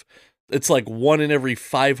live, it's like 1 in every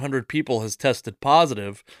 500 people has tested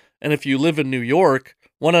positive. And if you live in New York,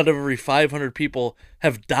 1 out of every 500 people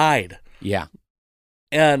have died. Yeah.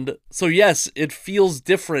 And so, yes, it feels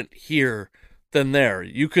different here than there.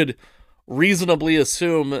 You could reasonably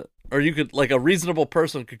assume, or you could, like, a reasonable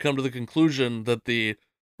person could come to the conclusion that the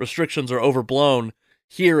restrictions are overblown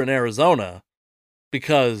here in Arizona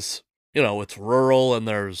because, you know, it's rural and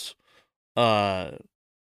there's not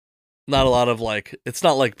a lot of, like, it's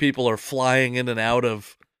not like people are flying in and out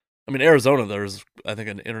of, I mean, Arizona, there's, I think,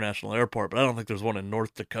 an international airport, but I don't think there's one in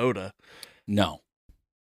North Dakota. No.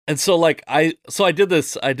 And so, like, I did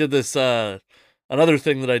this, another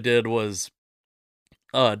thing that I did was,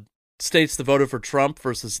 states that voted for Trump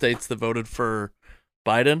versus states that voted for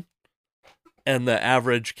Biden, and the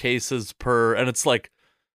average cases per, and it's like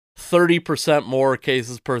 30% more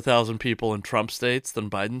cases per 1,000 people in Trump states than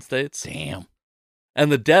Biden states. Damn.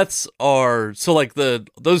 And the deaths are, so like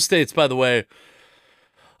those states, by the way,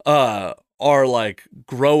 are like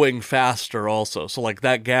growing faster also. So like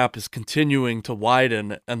that gap is continuing to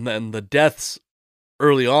widen, and then the deaths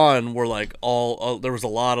early on were like there was a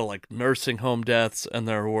lot of like nursing home deaths, and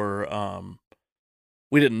there were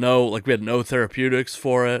we didn't know, like we had no therapeutics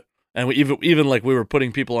for it, and we even like we were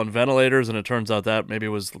putting people on ventilators, and it turns out that maybe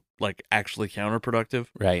was like actually counterproductive.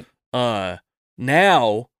 Right.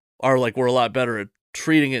 Now we're a lot better at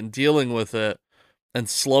treating it and dealing with it and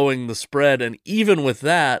slowing the spread, and even with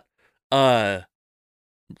that,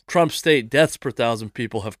 Trump state deaths per 1,000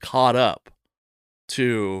 people have caught up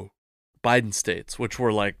to Biden states, which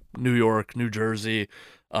were like New York, New Jersey,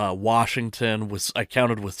 Washington. I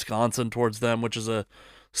counted Wisconsin towards them, which is a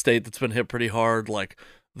state that's been hit pretty hard. Like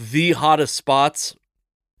the hottest spots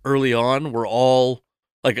early on were all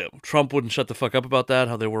like Trump wouldn't shut the fuck up about that.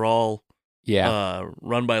 How they were all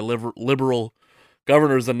run by liberal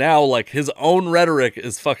governors, and now like his own rhetoric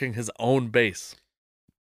is fucking his own base.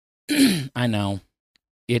 I know.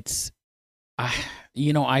 It's,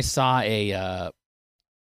 I saw of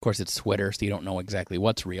course it's Twitter, so you don't know exactly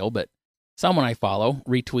what's real, but someone I follow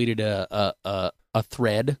retweeted a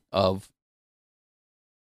thread of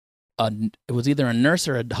it was either a nurse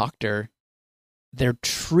or a doctor. They're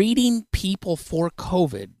treating people for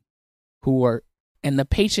COVID and the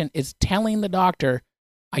patient is telling the doctor,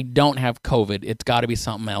 I don't have COVID. It's got to be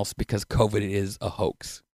something else because COVID is a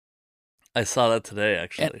hoax. I saw that today,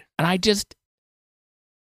 actually. And I just,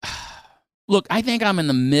 look, I think I'm in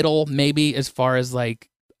the middle, maybe, as far as like,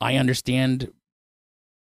 I understand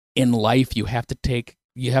in life you have to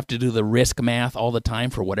do the risk math all the time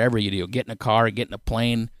for whatever you do. Get in a car, get in a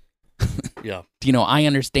plane. Yeah. I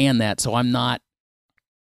understand that, so I'm not,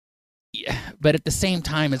 but at the same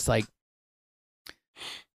time, it's like,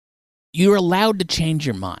 you're allowed to change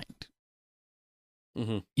your mind.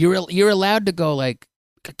 Mm-hmm. You're allowed to go like,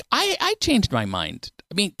 I changed my mind.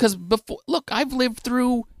 I mean, because before, look, I've lived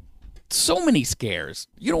through so many scares.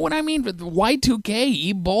 You know what I mean?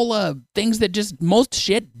 Y2K, Ebola, things that just most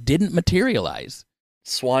shit didn't materialize.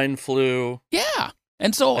 Swine flu. Yeah.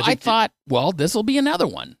 And so I thought, well, this will be another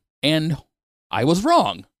one. And I was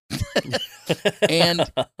wrong.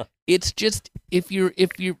 And it's just, if you're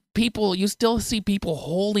people, you still see people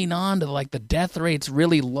holding on to like the death rate's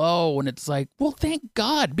really low. And it's like, well, thank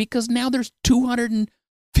God, because now there's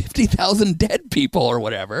 250,000 dead people or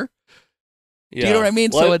whatever. Yeah. Do you know what I mean?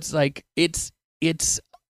 Well, so it's like,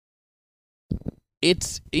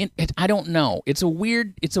 I don't know. It's a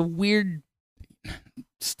weird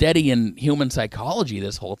study in human psychology,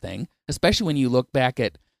 this whole thing, especially when you look back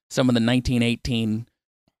at some of the 1918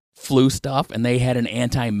 flu stuff, and they had an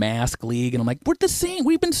anti-mask league, and I'm like, we're the same.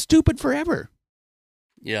 We've been stupid forever.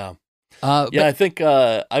 Yeah. I think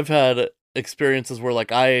I've had experiences where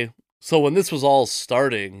like so when this was all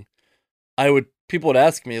starting, people would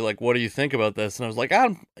ask me like, what do you think about this? And I was like,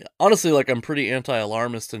 I'm pretty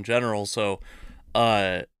anti-alarmist in general. So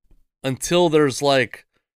until there's like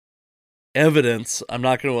evidence, I'm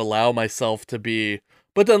not going to allow myself to be,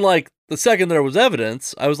 but then like the second there was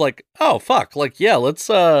evidence, I was like, oh fuck, like, yeah, let's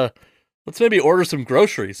let's maybe order some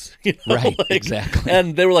groceries. Right, exactly.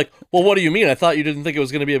 And they were like, well, what do you mean? I thought you didn't think it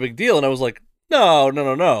was going to be a big deal. And I was like,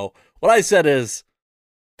 no. What I said is,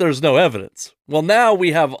 there's no evidence. Well, now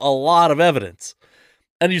we have a lot of evidence.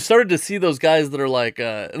 And you started to see those guys that are like,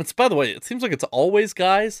 and it's, by the way, it seems like it's always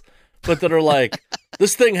guys, but that are like,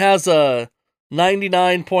 this thing has a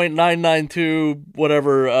 99.992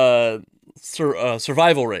 whatever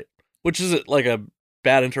survival rate, which is like a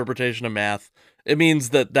bad interpretation of math. It means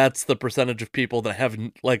that that's the percentage of people that have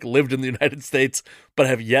like lived in the United States but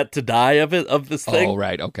have yet to die of this thing. Oh,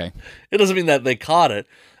 right, okay. It doesn't mean that they caught it.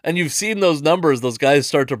 And you've seen those numbers, those guys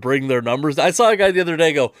start to bring their numbers. I saw a guy the other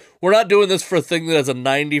day go, we're not doing this for a thing that has a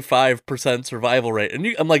 95% survival rate. And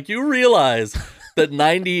I'm like, you realize that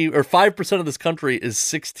 90 or 5% of this country is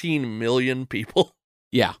 16 million people?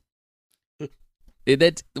 Yeah.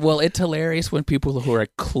 It's hilarious when people who are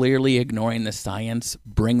clearly ignoring the science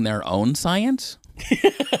bring their own science.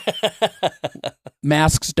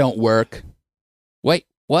 Masks don't work. Wait,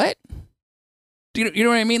 what? Do you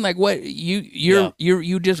know what I mean? Like, what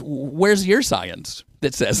you just, where's your science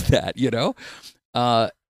that says that?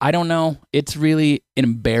 I don't know. It's really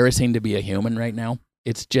embarrassing to be a human right now.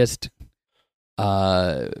 It's just,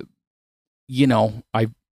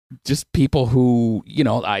 people who,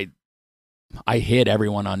 I hid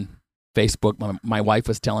everyone on Facebook. My wife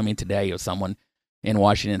was telling me today of someone in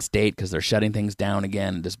Washington State because they're shutting things down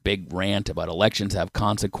again. This big rant about elections have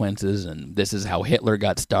consequences, and this is how Hitler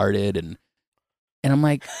got started. And I'm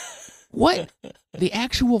like, what the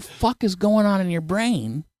actual fuck is going on in your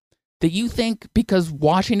brain that you think because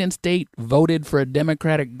Washington State voted for a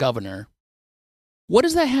Democratic governor, what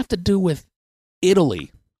does that have to do with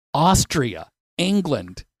Italy, Austria,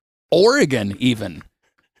 England, Oregon even?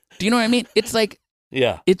 Do you know what I mean? It's like,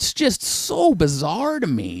 yeah, it's just so bizarre to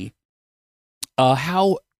me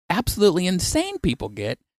how absolutely insane people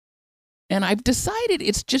get. And I've decided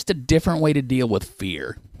it's just a different way to deal with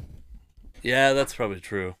fear. Yeah, that's probably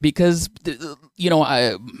true. Because,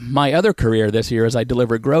 my other career this year is I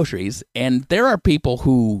deliver groceries, and there are people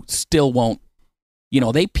who still won't,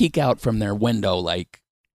 they peek out from their window like,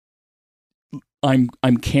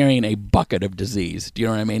 I'm carrying a bucket of disease. Do you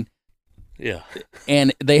know what I mean? Yeah.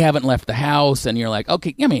 And they haven't left the house, and you're like,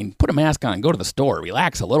 okay, put a mask on and go to the store,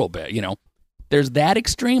 relax a little bit, There's that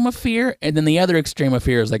extreme of fear, and then the other extreme of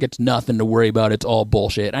fear is like, it's nothing to worry about, it's all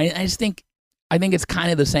bullshit. I think it's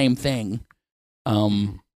kind of the same thing.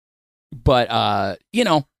 But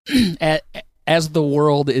as the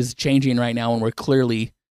world is changing right now, and we're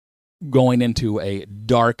clearly going into a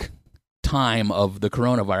dark time of the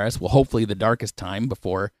coronavirus, well, hopefully the darkest time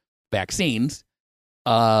before vaccines,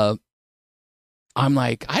 I'm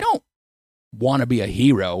like, I don't want to be a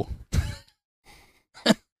hero.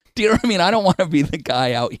 Do you know what I mean? I don't want to be the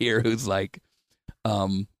guy out here who's like,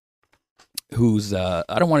 I don't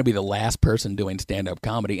want to be the last person doing stand-up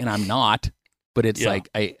comedy, and I'm not. But it's like,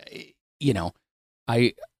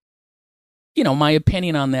 my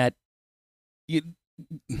opinion on that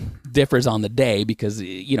differs on the day because,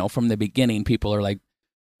 from the beginning, people are like,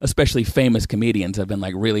 especially famous comedians have been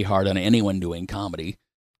like really hard on anyone doing comedy.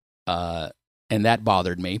 And that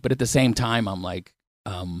bothered me. But at the same time, I'm like,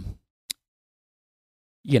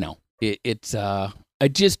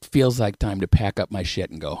 it just feels like time to pack up my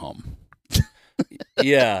shit and go home.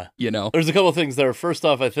 Yeah. There's a couple of things there. First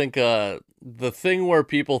off, I think the thing where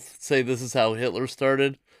people say this is how Hitler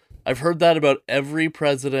started, I've heard that about every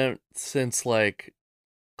president since like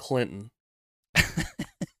Clinton.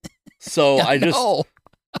 So I just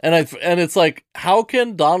and it's like, how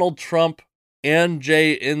can Donald Trump and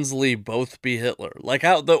Jay Inslee both be Hitler? Like,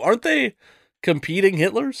 how aren't they competing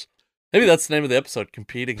Hitlers? Maybe that's the name of the episode,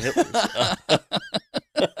 Competing Hitlers.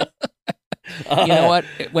 You know what?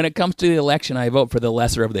 When it comes to the election, I vote for the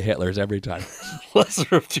lesser of the Hitlers every time.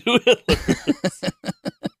 Lesser of two Hitlers.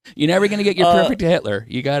 You're never gonna get your perfect Hitler.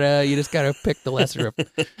 You just gotta pick the lesser of.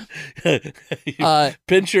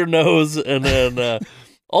 Pinch your nose, and then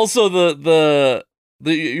also the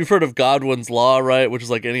you've heard of Godwin's law, right? Which is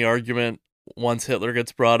like any argument once Hitler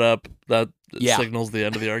gets brought up, that signals the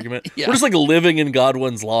end of the argument. Yeah. We're just like living in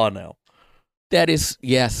Godwin's law now. That is,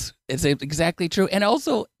 yes, it's exactly true. And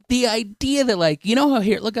also the idea that, like, how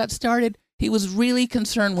Hitler got started? He was really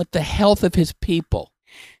concerned with the health of his people.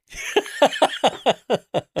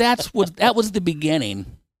 That was the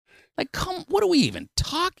beginning. Like, what are we even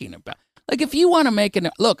talking about? Like, if you want to make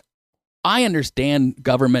look, I understand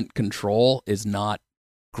government control is not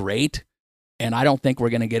great, and I don't think we're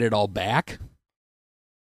going to get it all back.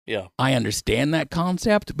 Yeah. I understand that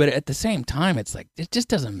concept, but at the same time, it's like, it just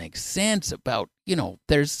doesn't make sense about,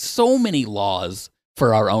 there's so many laws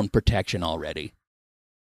for our own protection already.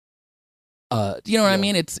 You know what I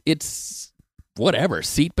mean? It's whatever,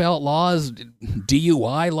 seatbelt laws,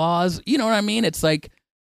 DUI laws. You know what I mean? It's like,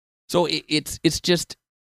 so it's just.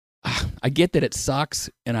 I get that it sucks,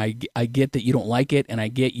 and I get that you don't like it, and I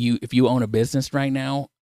get you, if you own a business right now,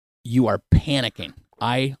 you are panicking.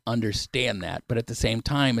 I understand that, but at the same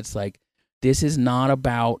time, it's like, this is not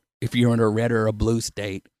about if you're in a red or a blue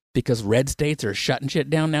state, because red states are shutting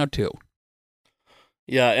shit down now too.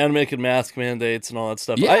 Yeah, and making mask mandates and all that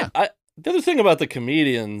stuff. Yeah. The other thing about the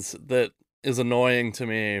comedians that is annoying to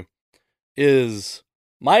me is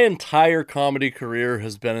my entire comedy career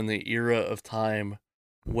has been in the era of time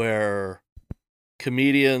where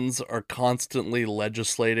comedians are constantly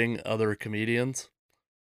legislating other comedians.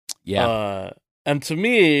 Yeah. And to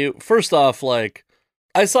me, first off, like,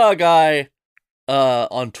 I saw a guy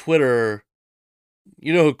on Twitter,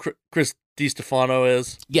 you know who Chris DiStefano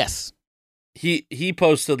is? Yes. He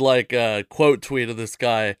posted like a quote tweet of this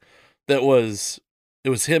guy that was,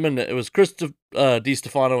 it was Chris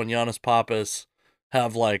DiStefano and Giannis Pappas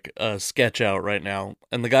have like a sketch out right now,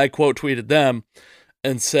 and the guy quote tweeted them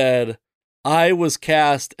and said, I was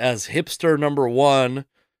cast as hipster number 1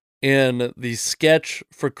 in the sketch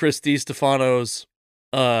for Chris DiStefano's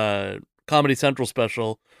Comedy Central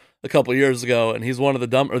special a couple years ago, and he's one of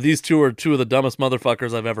the these two are two of the dumbest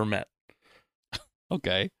motherfuckers I've ever met.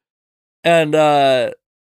 Okay. And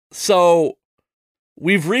so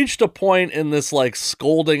we've reached a point in this like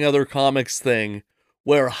scolding other comics thing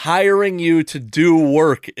where hiring you to do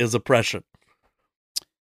work is oppression.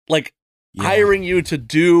 Like, hiring you to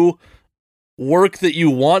do work that you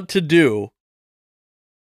want to do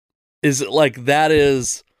is like, that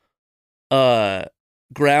is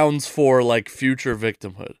grounds for like future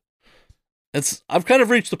victimhood. I've kind of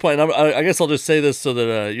reached the point. I guess I'll just say this so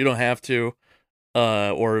that you don't have to,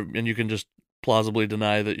 and you can just plausibly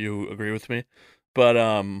deny that you agree with me. But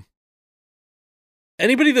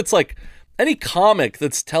anybody that's like, any comic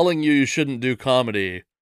that's telling you shouldn't do comedy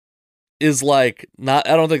is like, not,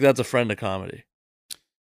 I don't think that's a friend of comedy.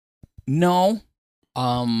 No.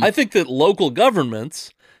 I think that local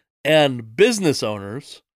governments and business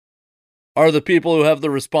owners are the people who have the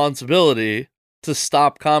responsibility to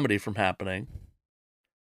stop comedy from happening.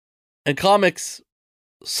 And comics,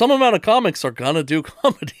 some amount of comics are gonna do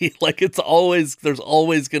comedy. Like, there's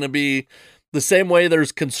always gonna be, the same way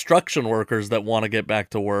there's construction workers that want to get back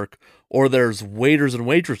to work, or there's waiters and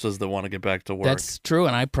waitresses that want to get back to work. That's true,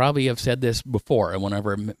 and I probably have said this before in one of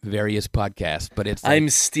our various podcasts, but it's like, I'm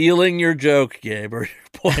stealing your joke, Gabe, or your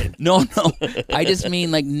point. No. I just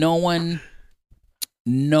mean, like, no one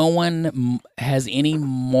has any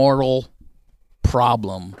moral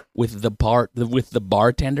problem with the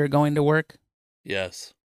bartender going to work.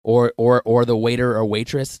 Yes. Or the waiter or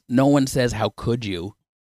waitress. No one says, how could you?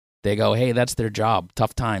 They go, hey, that's their job.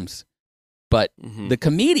 Tough times. But the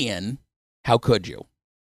comedian, how could you?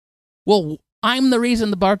 Well, I'm the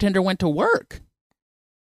reason the bartender went to work.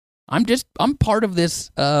 I'm part of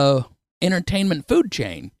this entertainment food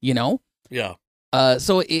chain, you know? Yeah.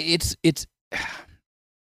 So it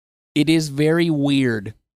is very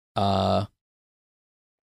weird.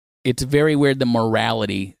 It's very weird, the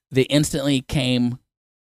morality that instantly came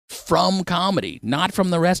from comedy, not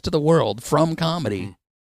from the rest of the world, from comedy,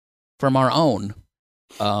 from our own.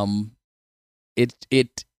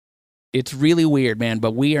 It's really weird, man,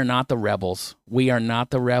 but we are not the rebels. We are not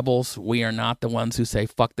the rebels. We are not the ones who say,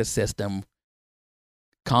 fuck the system.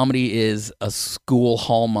 Comedy is a school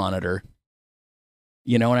hall monitor.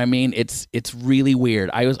 You know what I mean? It's really weird.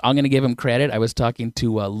 I'm going to give him credit. I was talking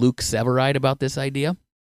to Luke Severide about this idea,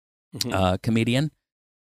 comedian,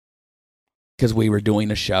 because we were doing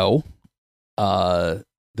a show that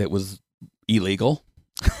was illegal.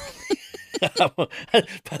 By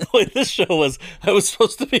the way, this show I was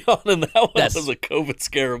supposed to be on, and that one was a COVID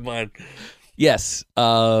scare of mine. Yes.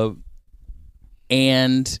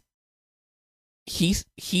 And he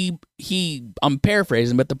I'm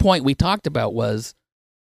paraphrasing, but the point we talked about was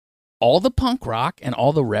all the punk rock and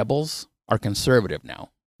all the rebels are conservative now.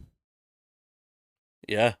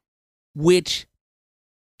 Yeah. Which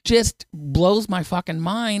just blows my fucking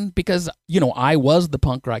mind, because, you know, I was the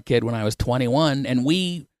punk rock kid when I was 21, and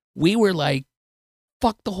we were like,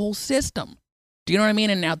 fuck the whole system. Do you know what I mean?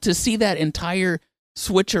 And now to see that entire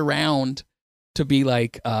switch around to be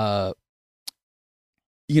like,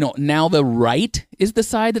 you know, now the right is the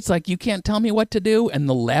side that's like, you can't tell me what to do, and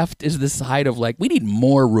the left is the side of like, we need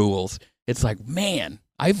more rules. It's like, man,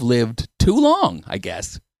 I've lived too long, I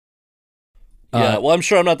guess. Yeah, well, I'm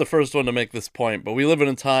sure I'm not the first one to make this point, but we live in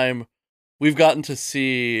a time we've gotten to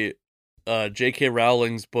see J.K.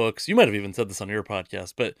 Rowling's books. You might have even said this on your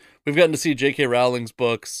podcast, but we've gotten to see J.K. Rowling's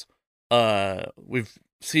books We've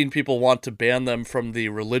seen people want to ban them from the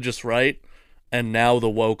religious right, and now the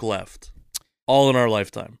woke left. All in our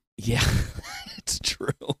lifetime. Yeah, it's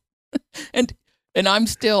true. And I'm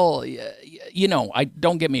still, I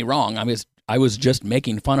don't get me wrong. I was just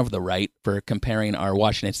making fun of the right for comparing our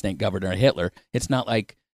Washington State governor to Hitler. It's not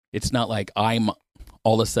like I'm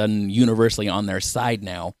all of a sudden universally on their side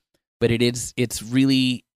now, but it's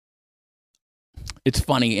really, it's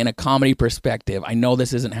funny in a comedy perspective. I know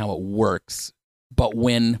this isn't how it works, but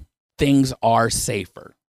when things are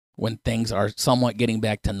safer, when things are somewhat getting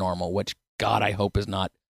back to normal, which God, I hope is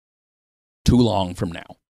not too long from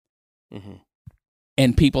now,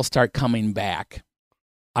 and people start coming back,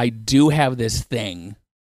 I do have this thing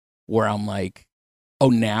where I'm like, oh,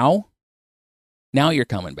 now you're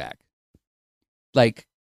coming back. Like,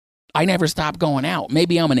 I never stopped going out.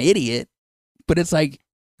 Maybe I'm an idiot, but it's like,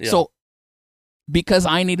 so because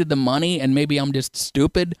I needed the money and maybe I'm just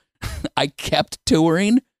stupid, I kept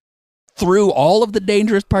touring through all of the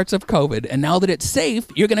dangerous parts of COVID. And now that it's safe,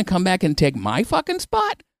 you're going to come back and take my fucking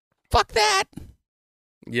spot? Fuck that.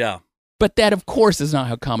 Yeah. But that, of course, is not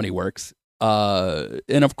how comedy works.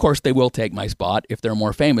 And of course, they will take my spot if they're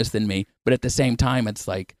more famous than me. But at the same time, it's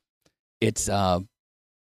like, it's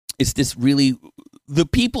this really, the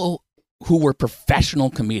people who were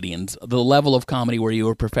professional comedians, the level of comedy where you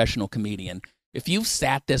were a professional comedian, if you've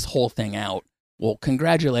sat this whole thing out, well,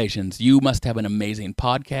 congratulations. You must have an amazing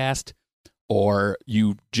podcast, or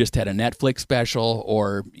you just had a Netflix special,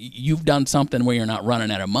 or you've done something where you're not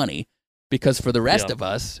running out of money. Because for the rest of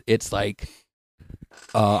us, it's like,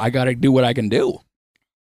 I got to do what I can do.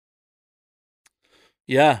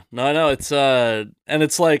 Yeah, no, it's, and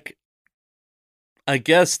it's like, I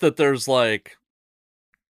guess that there's like,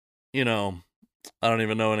 I don't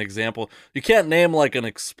even know an example. You can't name like an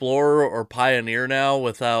explorer or pioneer now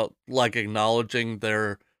without like acknowledging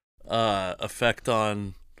their effect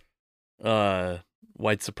on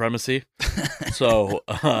white supremacy. So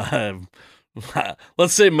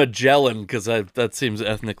let's say Magellan, because that seems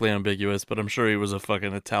ethnically ambiguous, but I'm sure he was a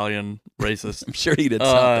fucking Italian racist. I'm sure he did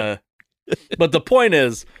something. But the point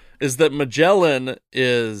is that Magellan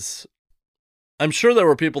is... I'm sure there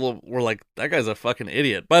were people that were like, that guy's a fucking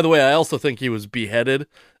idiot. By the way, I also think he was beheaded,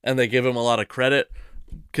 and they give him a lot of credit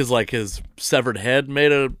because, like, his severed head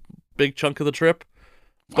made a big chunk of the trip.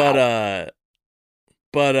 Wow.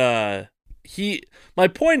 But my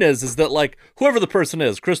point is that, like, whoever the person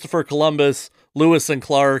is, Christopher Columbus, Lewis and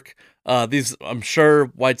Clark, these, I'm sure,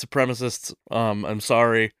 white supremacists, I'm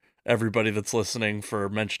sorry, everybody that's listening for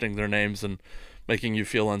mentioning their names and making you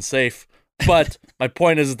feel unsafe. But my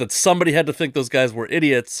point is that somebody had to think those guys were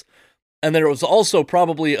idiots. And there was also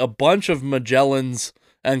probably a bunch of Magellans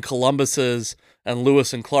and Columbuses and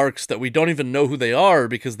Lewis and Clarks that we don't even know who they are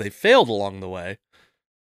because they failed along the way.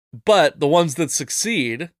 But the ones that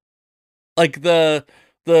succeed, like the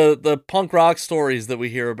punk rock stories that we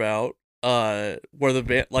hear about, where the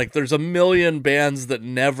band, like there's a million bands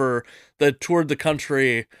that toured the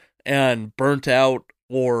country and burnt out,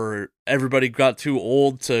 or everybody got too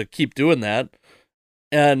old to keep doing that.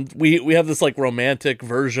 And we have this like romantic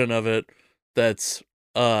version of it that's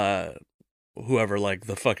whoever, like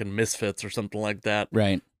the fucking Misfits or something like that.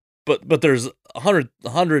 Right. But there's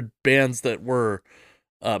 100 bands that were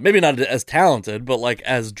maybe not as talented, but like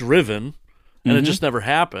as driven, and it just never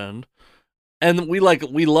happened. And we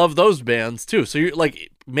love those bands too. So you're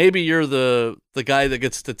like, maybe you're the guy that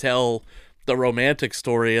gets to tell the romantic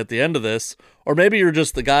story at the end of this, or maybe you're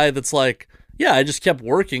just the guy that's like, yeah, I just kept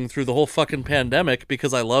working through the whole fucking pandemic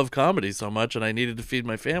because I love comedy so much and I needed to feed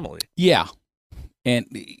my family. Yeah. And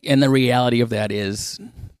the reality of that is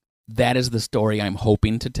the story I'm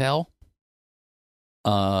hoping to tell.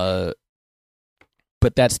 But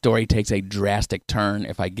that story takes a drastic turn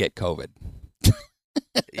if I get COVID.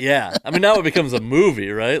 Yeah. I mean, now it becomes a movie,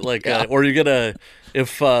 right? Like, or you get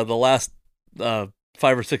if the last 5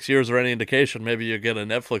 or 6 years are any indication, maybe you get a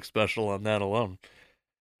Netflix special on that alone.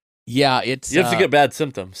 Yeah, you have to get bad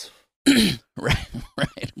symptoms.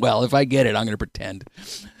 Right. Well, if I get it, I'm going to pretend,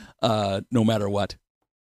 no matter what.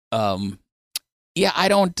 Yeah, I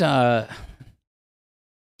don't.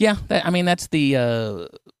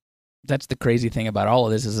 That's the crazy thing about all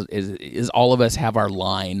of this is all of us have our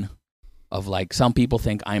line of, like, some people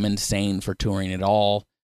think I'm insane for touring at all,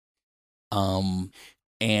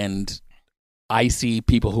 and I see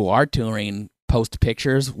people who are touring post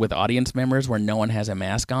pictures with audience members where no one has a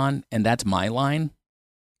mask on, and that's my line.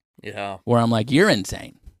 Yeah. Where I'm like, you're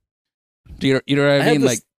insane. Do you know what I mean?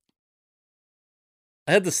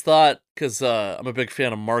 I had this thought because I'm a big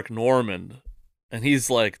fan of Mark Normand, and he's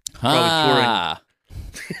like probably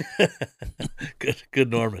Good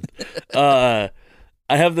Norman. I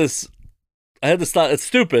had this thought. It's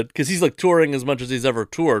stupid because he's like touring as much as he's ever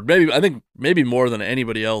toured. I think maybe more than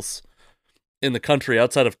anybody else in the country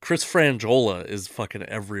outside of Chris Frangiola is fucking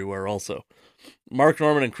everywhere. Also, Mark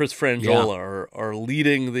Norman and Chris Frangiola are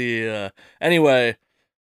leading the. Anyway,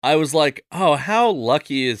 I was like, oh, how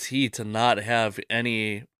lucky is he to not have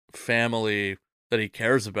any family that he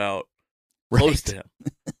cares about close to him?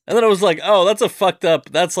 And then I was like, oh, that's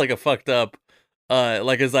like a fucked up.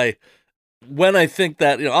 When I think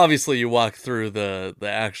that, obviously you walk through the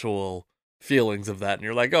actual feelings of that and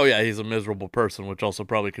you're like, oh yeah, he's a miserable person, which also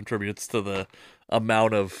probably contributes to the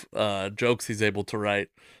amount of jokes he's able to write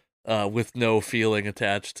with no feeling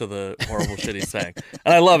attached to the horrible shit he's saying.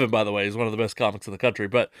 And I love him, by the way. He's one of the best comics in the country.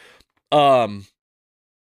 But yeah,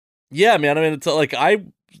 man, I mean, it's like I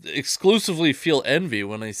exclusively feel envy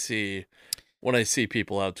when I see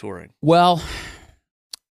people out touring. Well,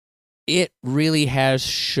 it really has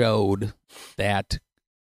showed that,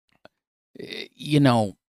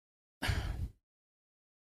 it's,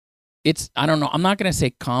 I don't know, I'm not going to say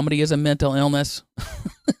comedy is a mental illness,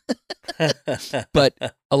 but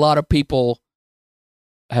a lot of people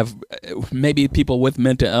maybe people with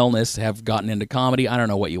mental illness have gotten into comedy. I don't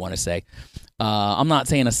know what you want to say. I'm not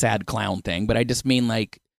saying a sad clown thing, but I just mean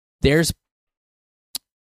like I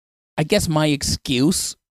guess my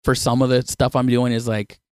excuse for some of the stuff I'm doing is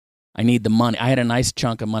like, I need the money. I had a nice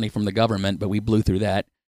chunk of money from the government, but we blew through that.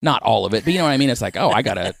 Not all of it, but you know what I mean? It's like, oh, I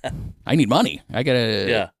need money.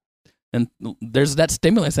 Yeah. And there's that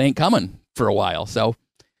stimulus ain't coming for a while. So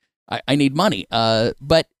I need money.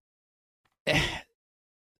 But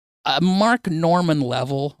a Mark Norman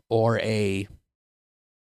level or I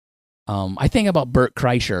think about Bert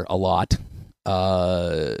Kreischer a lot.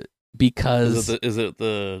 Because is it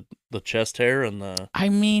the chest hair and the? I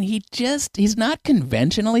mean, he's not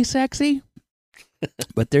conventionally sexy,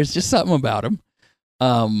 but there's just something about him.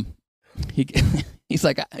 He's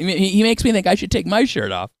like, I mean, he makes me think I should take my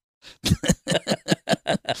shirt off.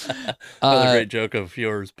 Another great joke of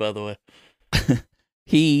yours, by the way.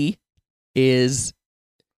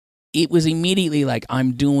 It was immediately like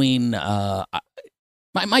I'm doing. My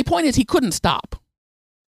point is he couldn't stop.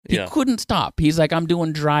 He couldn't stop. He's like, I'm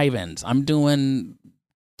doing drive-ins. I'm doing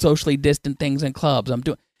socially distant things in clubs. I'm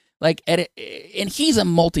doing and he's a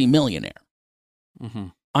multimillionaire. Mm-hmm.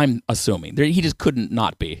 I'm assuming he just couldn't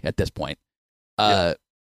not be at this point. And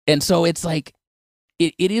so it's like,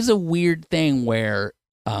 it is a weird thing where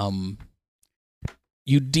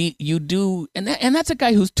you do, and that's a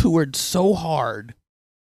guy who's toured so hard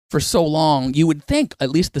for so long. You would think at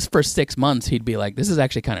least this first 6 months he'd be like, this is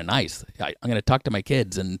actually kind of nice. I'm going to talk to my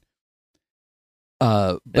kids and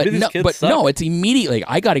but no, it's immediately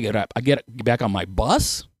I got to get up. I get back on my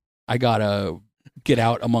bus. I got to get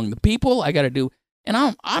out among the people. I got to do,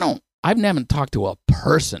 and I've never talked to a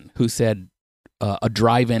person who said a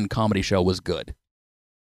drive-in comedy show was good.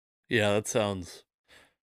 Yeah, it sounds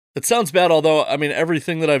bad. Although, I mean,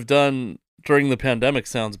 everything that I've done during the pandemic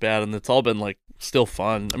sounds bad, and it's all been like still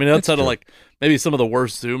fun. I mean, outside of like maybe some of the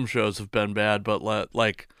worst Zoom shows have been bad, but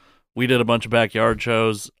like we did a bunch of backyard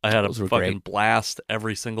shows. I had a fucking blast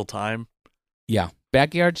every single time. Yeah,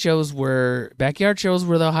 backyard shows were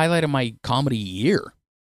the highlight of my comedy year,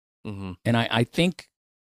 mm-hmm. and I think.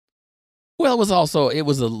 Well,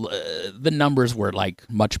 the numbers were like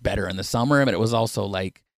much better in the summer, but it was also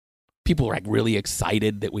like people were like really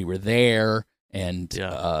excited that we were there, and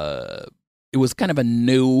it was kind of a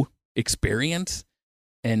new experience.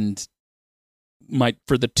 And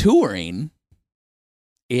for the touring,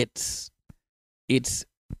 it's a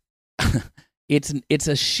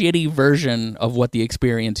shitty version of what the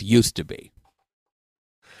experience used to be.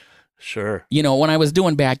 Sure. You know, when I was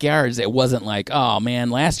doing backyards, it wasn't like, oh man,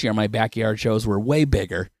 last year my backyard shows were way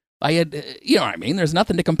bigger. I had, you know what I mean? There's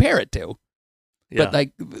nothing to compare it to. Yeah. But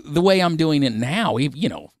like the way I'm doing it now, you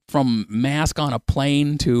know, from mask on a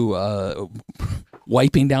plane to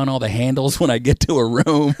wiping down all the handles when I get to a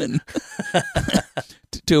room, and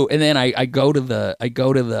and then I go to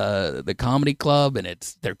the comedy club,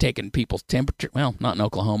 and they're taking people's temperature. Well, not in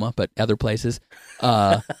Oklahoma, but other places.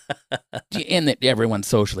 And that everyone's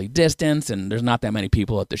socially distanced, and there's not that many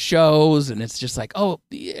people at the shows, and it's just like, oh,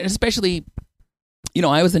 especially, you know,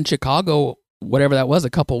 I was in Chicago, whatever that was, a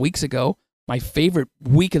couple weeks ago. My favorite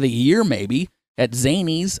week of the year, maybe, at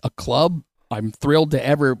Zany's, a club I'm thrilled to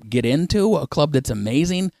ever get into, a club that's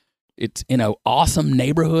amazing. It's in an awesome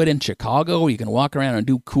neighborhood in Chicago. You can walk around and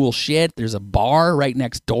do cool shit. There's a bar right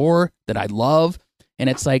next door that I love. And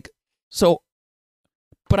it's like, so,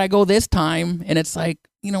 but I go this time, and it's like,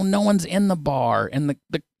 no one's in the bar, and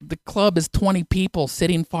the club is 20 people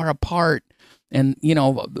sitting far apart, and a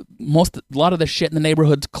lot of the shit in the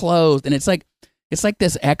neighborhood's closed, and it's like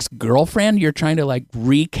this ex-girlfriend you're trying to like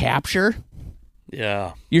recapture.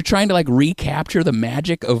 Yeah. You're trying to like recapture the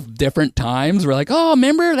magic of different times. We're like, oh,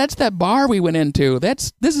 remember, that's that bar we went into.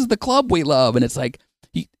 This is the club we love. And it's like,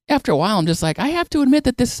 after a while, I'm just like, I have to admit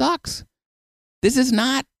that this sucks. This is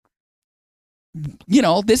not,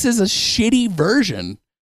 this is a shitty version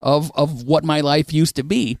of what my life used to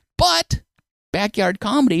be. But backyard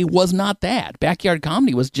comedy was not that. Backyard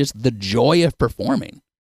comedy was just the joy of performing.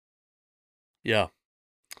 Yeah.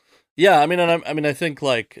 Yeah, I mean, I think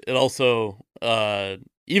like it also,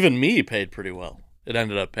 even me paid pretty well. It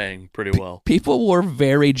ended up paying pretty well. People were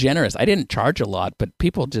very generous. I didn't charge a lot, but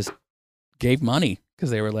people just gave money because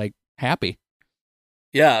they were like happy.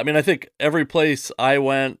 Yeah, I mean, I think every place I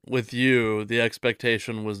went with you, the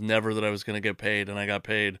expectation was never that I was going to get paid, and I got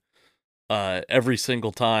paid every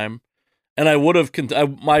single time. And I would have,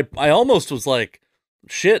 I almost was like,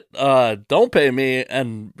 shit, don't pay me,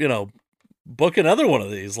 and book another one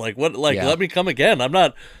of these. Like what? Like let me come again. I'm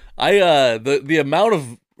not. The amount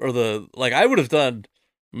of I would have done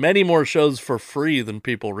many more shows for free than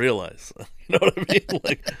people realize. You know what I mean?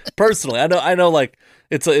 Like personally, I know. Like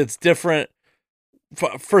it's different.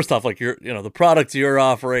 First off, like the product you're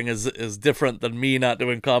offering is different than me not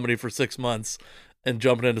doing comedy for 6 months and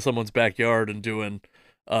jumping into someone's backyard and doing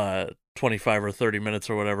 25 or 30 minutes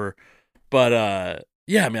or whatever. But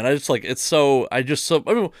yeah, man, I just like it's so. I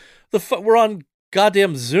mean, we're on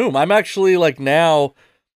goddamn Zoom. I'm actually like now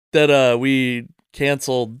that we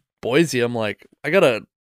canceled Boise, I'm like I gotta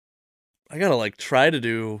like try to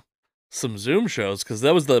do some Zoom shows because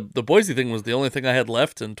that was the Boise thing was the only thing I had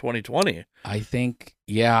left in 2020. I think,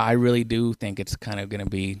 yeah, I really do think it's kind of going to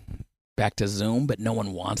be back to Zoom, but no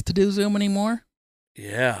one wants to do Zoom anymore.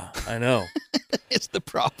 Yeah, I know. It's the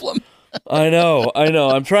problem. I know.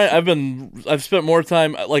 I've spent more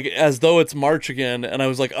time like as though it's March again, and I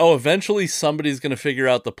was like, oh, eventually somebody's going to figure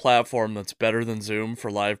out the platform that's better than Zoom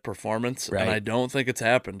for live performance, right. And I don't think it's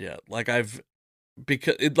happened yet. Like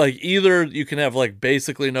because either you can have like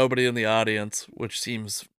basically nobody in the audience, which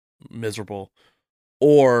seems miserable,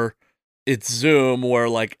 or it's Zoom where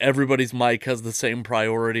like everybody's mic has the same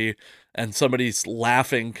priority and somebody's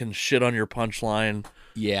laughing can shit on your punchline.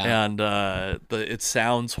 Yeah. And it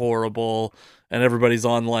sounds horrible and everybody's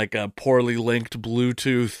on like a poorly linked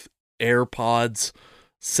Bluetooth AirPods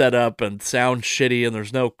setup and sound shitty and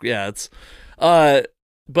there's no it's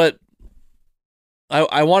but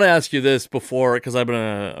I want to ask you this before because I'm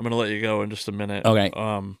gonna let you go in just a minute. Okay.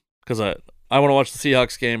 Because I want to watch the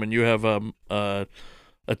Seahawks game and you have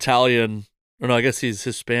Italian or no, I guess he's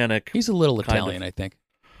Hispanic. He's a little Italian, I think.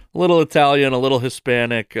 A little Italian, a little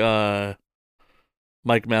Hispanic.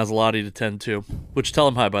 Mike Mazzalotti to tend to. Which tell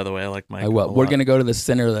him hi, by the way. I like Mike. We're gonna go to the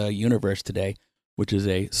center of the universe today, which is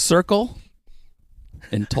a circle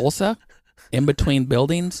in Tulsa, in between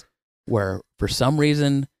buildings, where for some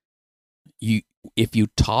reason if you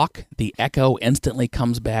talk, the echo instantly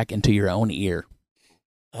comes back into your own ear.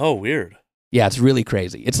 Oh, weird. Yeah, it's really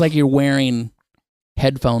crazy. It's like you're wearing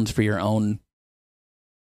headphones for your own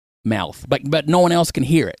mouth, but no one else can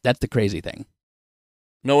hear it. That's the crazy thing.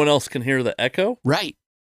 No one else can hear the echo? Right.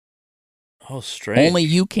 Oh, strange. Only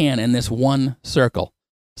you can in this one circle.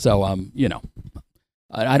 So,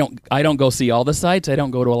 I don't go see all the sites. I don't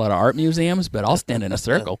go to a lot of art museums, but I'll stand in a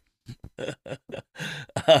circle.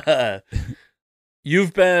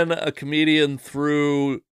 You've been a comedian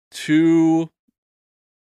through 2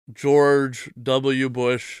 George W.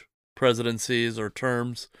 Bush presidencies or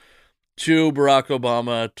terms, 2 Barack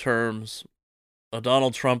Obama terms, a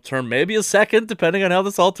Donald Trump term, maybe a second, depending on how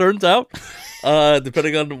this all turns out,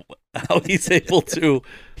 depending on how he's able to.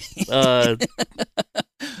 It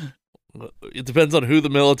depends on who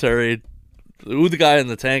the guy in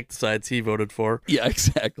the tank decides he voted for. Yeah,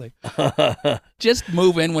 exactly. Just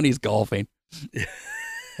move in when he's golfing.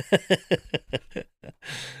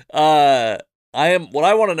 What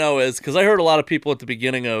I want to know is, because I heard a lot of people at the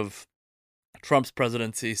beginning of Trump's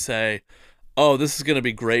presidency say, oh, this is going to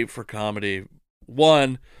be great for comedy.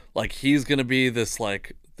 One, like he's going to be this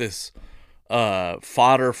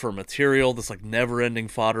fodder for material, this like never ending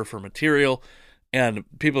fodder for material. And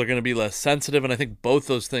people are going to be less sensitive. And I think both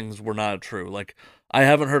those things were not true. Like I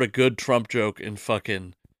haven't heard a good Trump joke in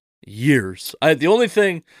fucking years. The only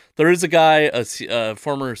thing, there is a guy, a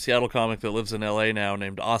former Seattle comic that lives in LA now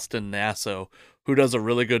named Austin Nasso, who does a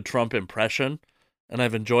really good Trump impression. And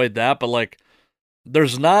I've enjoyed that. But like,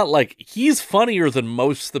 there's not like, he's funnier than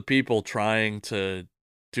most of the people trying to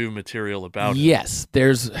do material about it. Yes,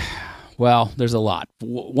 there's, Well, there's a lot.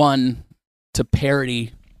 One, to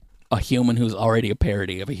parody a human who's already a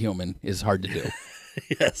parody of a human is hard to do.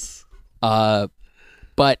 Yes. But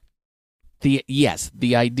the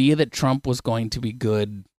idea that Trump was going to be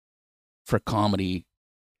good for comedy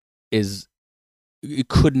it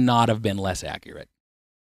could not have been less accurate.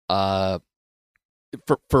 For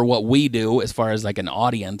what we do as far as like an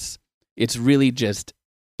audience, it's really just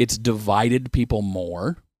it's divided people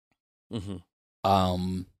more. Mm-hmm.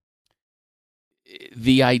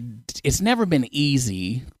 It's never been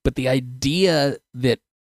easy, but the idea that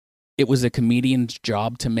it was a comedian's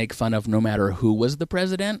job to make fun of no matter who was the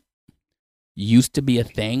president used to be a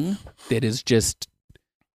thing that is just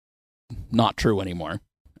not true anymore.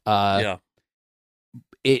 Yeah.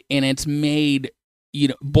 It's made,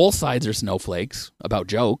 both sides are snowflakes about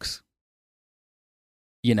jokes,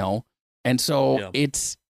 and so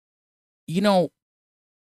it's,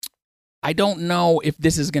 I don't know if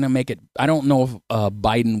this is going to make it, I don't know if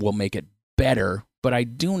Biden will make it better, but I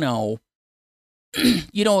do know,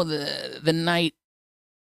 the night,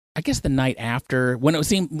 I guess the night after, when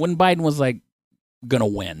Biden was like going to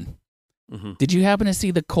win, mm-hmm. Did you happen to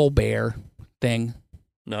see the Colbert thing?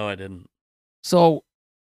 No, I didn't. So,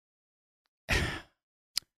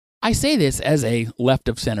 I say this as a left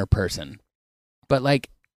of center person, but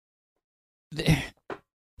like,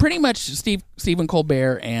 pretty much Stephen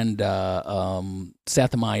Colbert and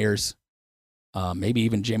Seth Meyers, maybe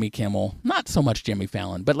even Jimmy Kimmel, not so much Jimmy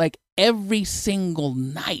Fallon, but like every single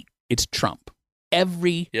night it's Trump.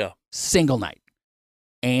 Every single night.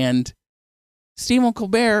 And Stephen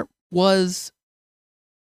Colbert was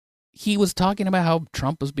talking about how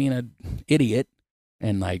Trump was being an idiot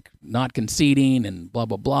and like not conceding and blah,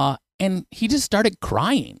 blah, blah. And he just started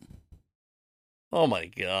crying. Oh my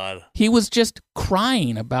God. He was just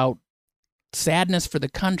crying about sadness for the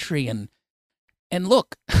country. And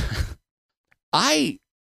look, I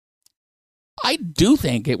do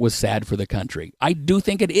think it was sad for the country. I do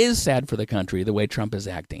think it is sad for the country, the way Trump is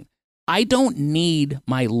acting. I don't need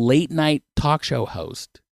my late night talk show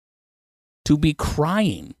host to be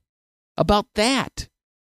crying about that.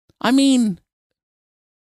 I mean,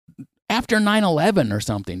 after 9/11 or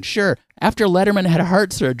something, sure. After Letterman had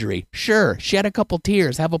heart surgery, sure. Shed a couple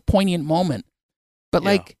tears, have a poignant moment. But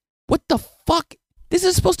like, what the fuck? This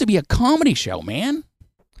is supposed to be a comedy show, man.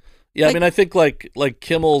 Yeah, I mean, I think like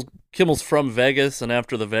Kimmel's from Vegas, and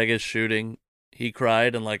after the Vegas shooting, he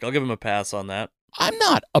cried, and like, I'll give him a pass on that. I'm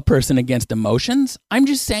not a person against emotions. I'm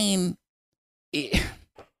just saying,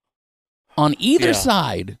 on either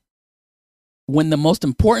side, when the most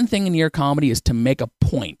important thing in your comedy is to make a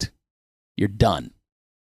point, you're done.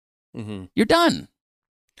 Mm-hmm. You're done.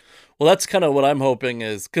 Well, that's kind of what I'm hoping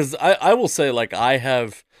is, because I will say, like, I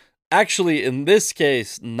have actually, in this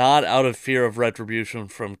case, not out of fear of retribution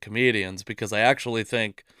from comedians, because I actually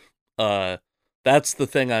think that's the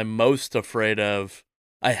thing I'm most afraid of.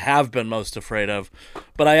 I have been most afraid of,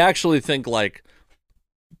 but I actually think like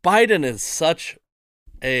Biden is such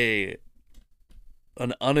an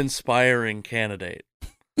uninspiring candidate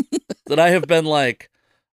that I have been like,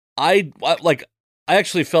 I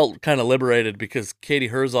actually felt kind of liberated because Katie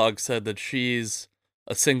Herzog said that she's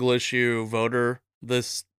a single issue voter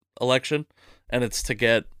this election, and it's to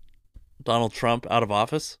get Donald Trump out of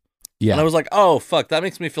office. Yeah. And I was like, oh, fuck, that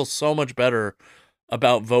makes me feel so much better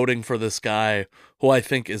about voting for this guy who I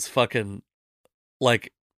think is fucking,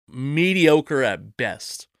 like, mediocre at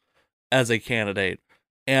best as a candidate,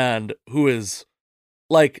 and who is,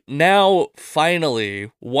 like, now,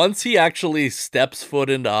 finally, once he actually steps foot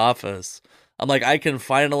into office, I'm like, I can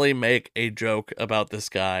finally make a joke about this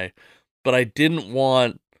guy, but I didn't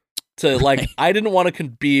want to, like, I didn't want to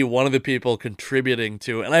be one of the people contributing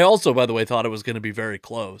to, and I also, by the way, thought it was going to be very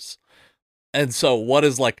close. And so what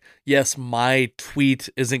is like, yes, my tweet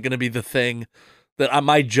isn't going to be the thing that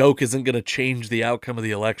my joke isn't going to change the outcome of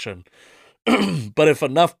the election. But if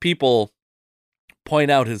enough people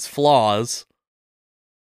point out his flaws,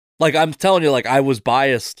 like I'm telling you, like I was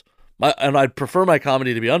biased and I'd prefer my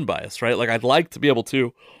comedy to be unbiased, right? Like I'd like to be able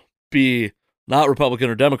to be not Republican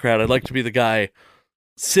or Democrat. I'd like to be the guy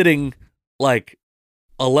sitting like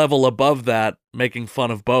a level above that, making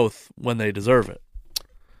fun of both when they deserve it.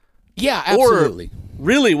 Yeah, absolutely. Or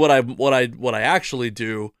really what I actually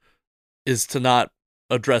do is to not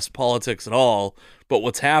address politics at all, but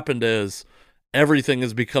what's happened is everything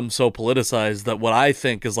has become so politicized that what I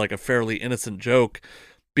think is like a fairly innocent joke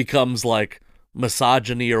becomes like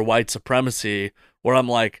misogyny or white supremacy, where I'm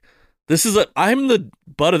like, I'm the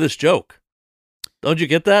butt of this joke. Don't you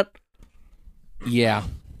get that? Yeah.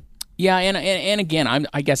 Yeah, and again,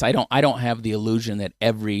 I guess I don't have the illusion that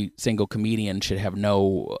every single comedian should have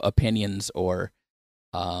no opinions or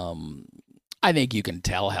I think you can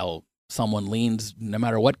tell how someone leans no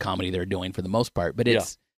matter what comedy they're doing for the most part, but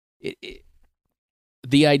it's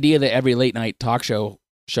the idea that every late night talk show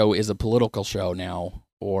is a political show now,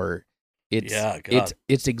 or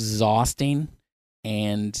it's exhausting,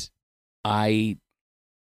 and it's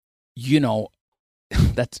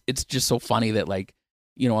just so funny that like,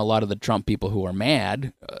 a lot of the Trump people who are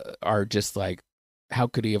mad are just like, how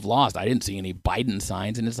could he have lost? I didn't see any Biden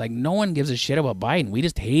signs, and it's like no one gives a shit about Biden. We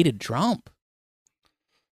just hated Trump.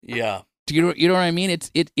 Yeah. Do you know what I mean?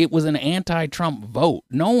 It was an anti-Trump vote.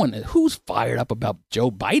 No one who's fired up about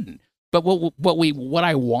Joe Biden. But what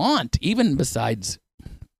I want, even besides,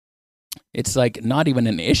 it's like not even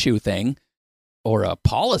an issue thing or a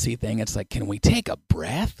policy thing. It's like, can we take a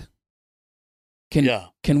breath?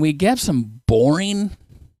 Can we get some boring,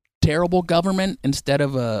 terrible government instead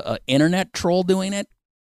of a internet troll doing it?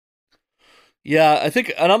 Yeah, I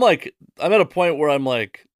think, and I'm at a point where I'm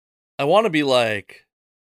like, I want to be like,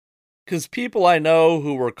 because people I know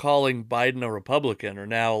who were calling Biden a Republican are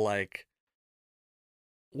now like,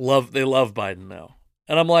 they love Biden now.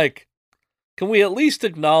 And I'm like, can we at least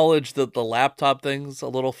acknowledge that the laptop thing's a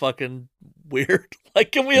little fucking weird?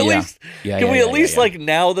 Like, can we at least like,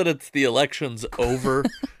 now that it's the election's over,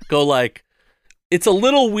 go like, it's a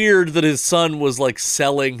little weird that his son was like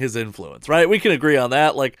selling his influence, right? We can agree on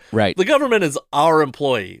that. Like, right. The government is our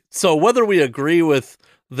employee. So whether we agree with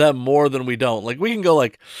them more than we don't, like, we can go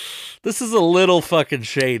like, this is a little fucking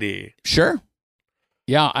shady. Sure.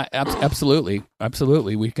 Yeah, absolutely.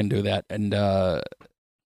 Absolutely. We can do that. And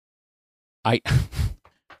I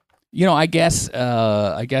guess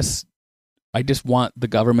I just want the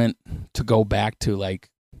government to go back to like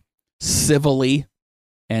civilly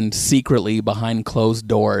and secretly behind closed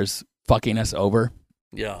doors fucking us over.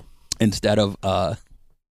 Yeah. Instead of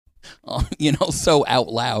so out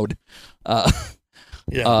loud.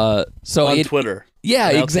 So on Twitter. Yeah,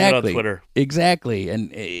 exactly. On Twitter. Exactly.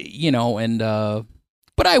 And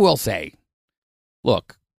but I will say,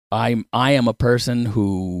 look, I am a person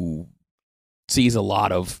who sees a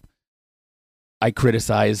lot of, I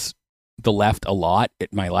criticize the left a lot in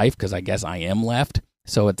my life because I guess I am left.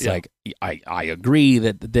 So it's like, I agree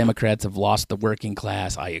that the Democrats have lost the working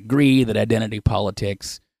class. I agree that identity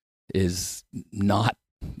politics is not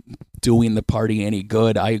doing the party any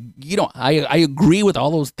good. I agree with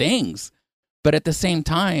all those things. But at the same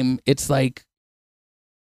time, it's like,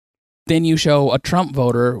 then you show a Trump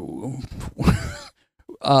voter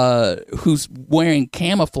who's wearing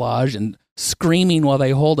camouflage and screaming while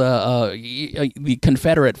they hold the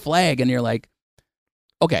Confederate flag, and you're like,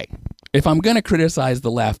 okay, if I'm going to criticize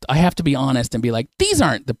the left, I have to be honest and be like, these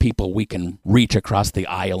aren't the people we can reach across the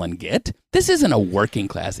aisle and get. This isn't a working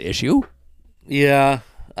class issue. Yeah,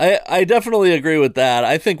 I definitely agree with that.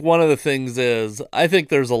 I think one of the things is, I think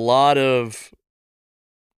there's a lot of,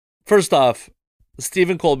 first off,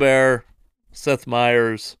 Stephen Colbert, Seth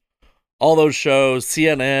Meyers, all those shows,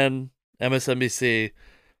 CNN, MSNBC,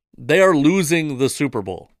 they are losing the Super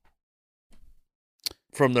Bowl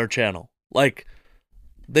from their channel. Like,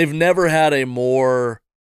 they've never had a more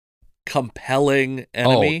compelling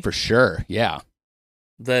enemy. Oh, for sure. Yeah.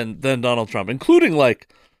 Than Donald Trump, including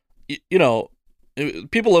like,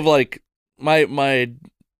 people have like, my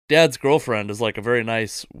dad's girlfriend is like a very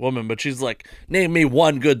nice woman, but she's like, name me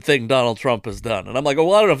one good thing Donald Trump has done. And I'm like,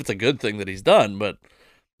 well, I don't know if it's a good thing that he's done, but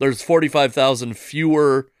there's 45,000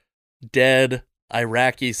 fewer dead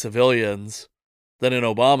Iraqi civilians than in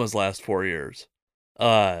Obama's last 4 years.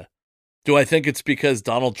 Do I think it's because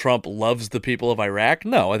Donald Trump loves the people of Iraq?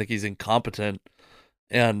 No, I think he's incompetent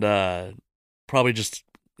and probably just,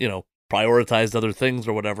 prioritized other things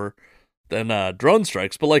or whatever than drone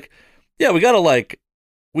strikes. But like, yeah, we gotta look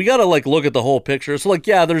at the whole picture. So like,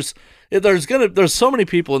 yeah, there's so many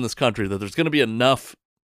people in this country that there's gonna be enough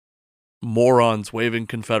morons waving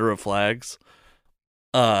Confederate flags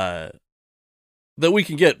that we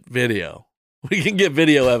can get video. We can get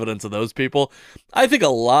video evidence of those people. I think a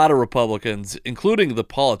lot of Republicans, including the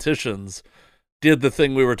politicians, did the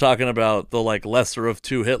thing we were talking about, the like lesser of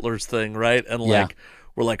two Hitlers thing, right? And like,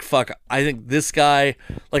 we're like, fuck, I think this guy,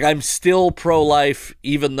 like, I'm still pro-life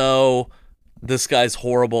even though this guy's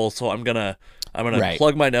horrible, so I'm gonna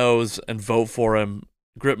plug my nose and vote for him,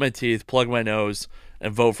 grit my teeth, plug my nose,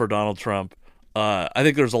 and vote for Donald Trump. I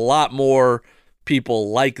think there's a lot more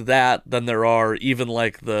people like that than there are even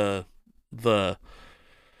like the I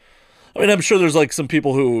mean, I'm sure there's like some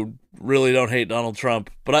people who really don't hate Donald Trump,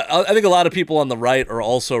 but I think a lot of people on the right are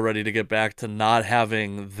also ready to get back to not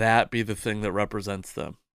having that be the thing that represents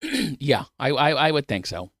them. Yeah, I would think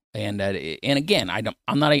so. And again, I don't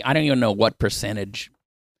even know what percentage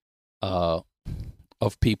of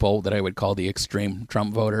people that I would call the extreme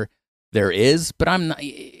Trump voter there is, but I'm not.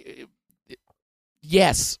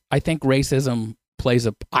 Yes, I think racism plays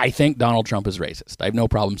a. I think Donald Trump is racist. I have no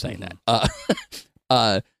problem saying that.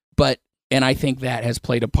 But I think that has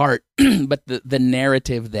played a part. But the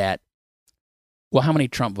narrative that, well, how many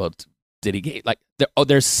Trump votes did he get? Like,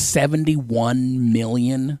 there's 71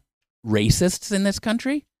 million racists in this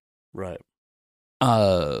country. Right.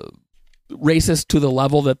 Racist to the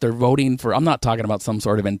level that they're voting for. I'm not talking about some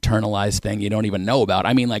sort of internalized thing you don't even know about.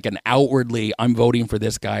 I mean, like an outwardly, I'm voting for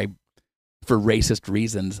this guy for racist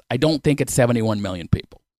reasons. I don't think it's 71 million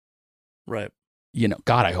people. Right.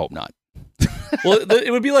 God, I hope not. Well,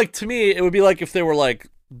 it would be like, to me, it would be like if they were like,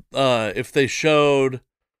 if they showed,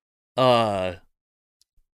 like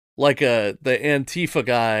the Antifa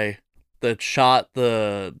guy that shot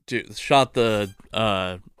the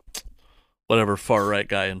whatever far right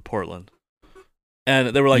guy in Portland, and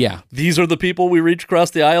they were like, yeah, these are the people we reach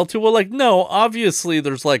across the aisle to. Well, like, no, obviously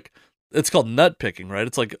there's like, it's called nut picking, right?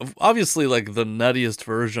 It's like obviously like the nuttiest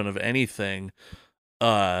version of anything.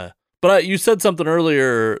 But you said something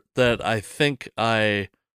earlier that I think I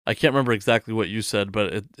can't remember exactly what you said,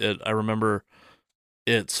 but I remember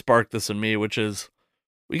it sparked this in me, which is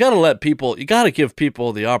you got to give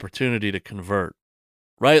people the opportunity to convert,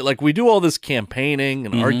 right? Like we do all this campaigning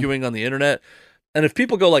and arguing on the internet. And if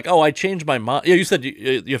people go like, oh, I changed my mind. Yeah, you said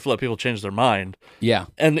you have to let people change their mind. Yeah.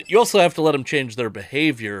 And you also have to let them change their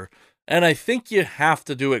behavior. And I think you have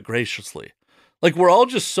to do it graciously. Like we're all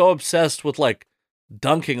just so obsessed with like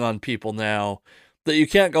dunking on people now that you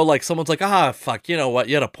can't go like someone's like, ah, fuck, you know what?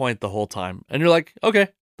 You had a point the whole time. And you're like, okay,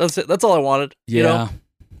 that's it. That's all I wanted. Yeah. You know?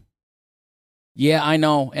 Yeah, I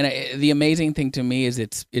know. And the amazing thing to me is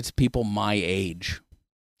it's people my age.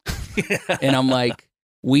 Yeah. And I'm like,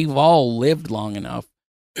 we've all lived long enough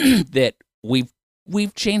that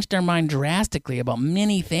we've changed our mind drastically about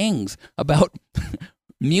many things, about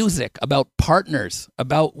music, about partners,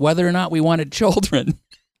 about whether or not we wanted children.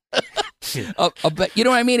 But you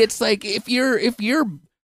know what I mean? It's like if you're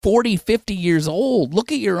 40, 50 years old,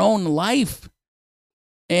 look at your own life.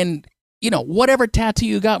 And whatever tattoo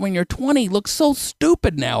you got when you're 20 looks so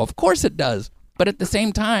stupid now. Of course it does. But at the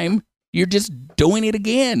same time, you're just doing it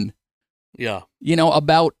again. Yeah.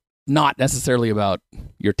 About not necessarily about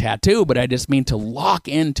your tattoo, but I just mean to lock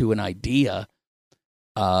into an idea.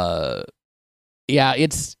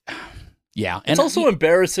 It's also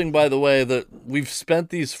embarrassing, by the way, that we've spent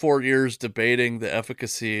these 4 years debating the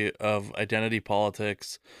efficacy of identity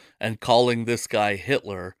politics and calling this guy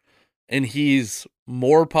Hitler, and he's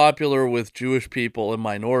more popular with Jewish people and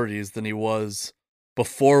minorities than he was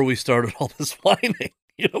before we started all this whining.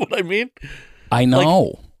 You know what I mean? I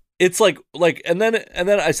know. It's like, and then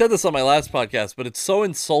I said this on my last podcast, but it's so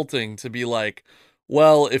insulting to be like,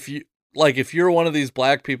 well, if you're one of these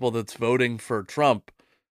black people that's voting for Trump,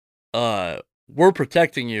 we're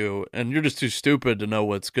protecting you and you're just too stupid to know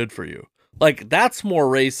what's good for you. Like, that's more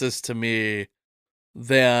racist to me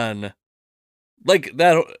than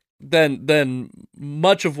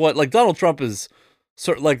much of what, like, Donald Trump is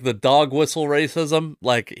sort of like the dog whistle racism.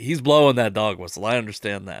 Like, he's blowing that dog whistle. I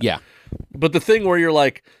understand that. Yeah. But the thing where you're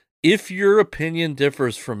like, if your opinion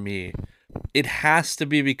differs from me, it has to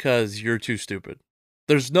be because you're too stupid.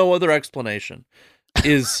 There's no other explanation.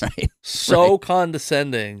 Is so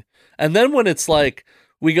condescending. And then when it's like,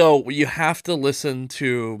 we go, you have to listen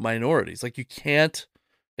to minorities. Like, you can't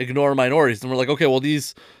ignore minorities. And we're like, okay, well,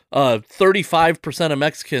 these 35% of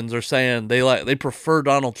Mexicans are saying they prefer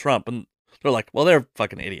Donald Trump. And they're like, well, they're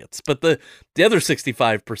fucking idiots. But the other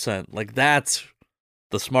 65%, like, that's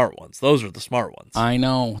the smart ones. Those are the smart ones. I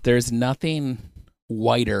know. There's nothing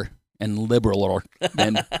whiter and liberaler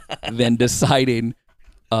than deciding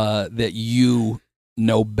that you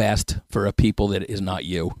know best for a people that is not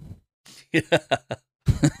you. Yeah.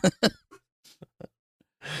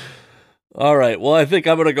 All right. Well, I think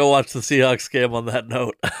I'm gonna go watch the Seahawks game on that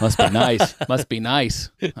note. Must be nice.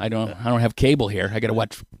 I don't have cable here. I gotta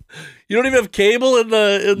watch. You don't even have cable in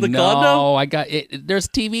the condo? No, I got it. There's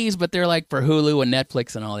TVs, but they're like for Hulu and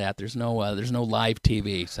Netflix and all that. There's no live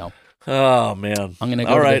TV. So. Oh man. I'm gonna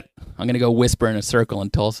go. All right. I'm gonna go whisper in a circle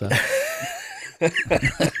in Tulsa.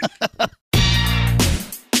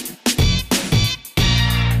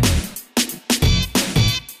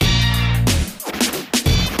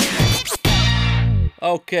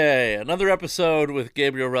 Okay, another episode with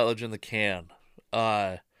Gabriel Rutledge in the can.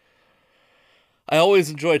 I always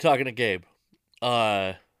enjoy talking to Gabe.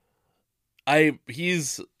 I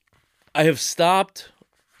have stopped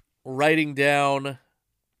writing down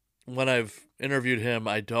when I've interviewed him,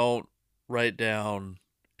 I don't write down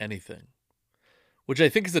anything, which I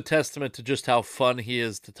think is a testament to just how fun he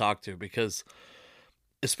is to talk to, because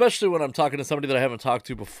especially when I'm talking to somebody that I haven't talked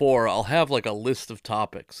to before, I'll have like a list of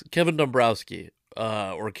topics. Kevin Dombrowski,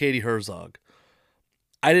 or Katie Herzog.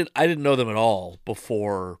 I didn't know them at all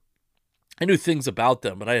before. I knew things about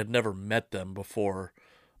them, but I had never met them before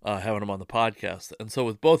having them on the podcast. And so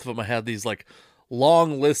with both of them, I had these like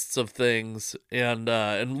long lists of things. And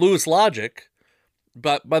Lewis Logic,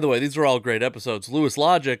 but by the way, these are all great episodes. Lewis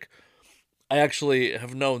Logic, I actually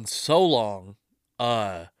have known so long,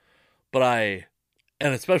 and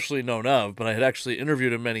especially known of, but I had actually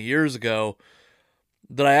interviewed him many years ago,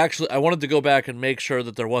 that I wanted to go back and make sure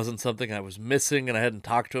that there wasn't something I was missing, and I hadn't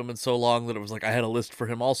talked to him in so long that it was like I had a list for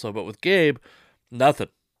him also. But with Gabe, nothing.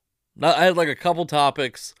 I had like a couple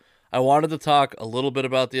topics. I wanted to talk a little bit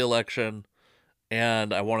about the election,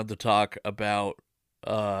 and I wanted to talk about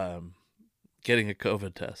getting a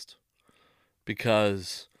COVID test.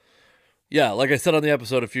 Because, yeah, like I said on the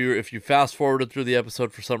episode, if you fast forwarded through the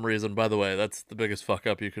episode for some reason, by the way, that's the biggest fuck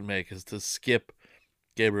up you can make, is to skip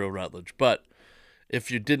Gabriel Rutledge. But if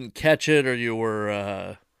you didn't catch it, or you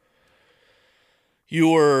were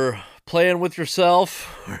playing with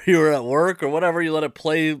yourself, or you were at work or whatever, you let it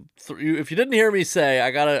play through. If you didn't hear me say,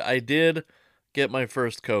 I did get my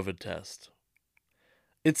first COVID test.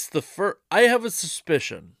 It's the first. I have a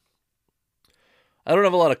suspicion. I don't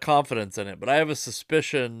have a lot of confidence in it, but I have a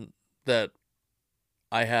suspicion that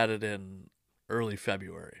I had it in early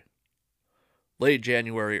February. Late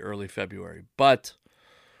January, early February. But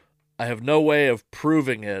I have no way of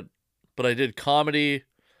proving it, but I did comedy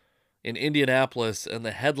in Indianapolis, and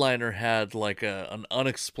the headliner had like an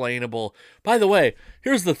unexplainable... By the way,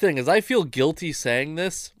 here's the thing, is I feel guilty saying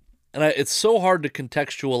this, and it's so hard to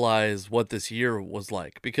contextualize what this year was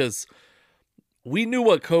like, because we knew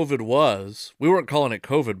what COVID was. We weren't calling it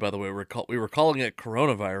COVID, by the way. We were calling it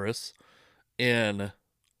coronavirus in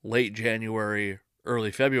late January, early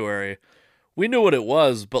February. We knew what it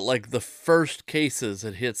was, but like the first cases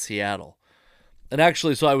had hit Seattle. And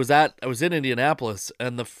actually, so I was in Indianapolis,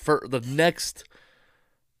 and the next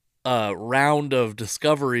round of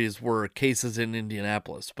discoveries were cases in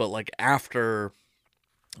Indianapolis. But like after,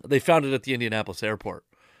 they found it at the Indianapolis airport,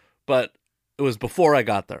 but it was before I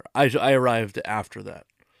got there. I arrived after that.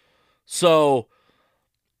 So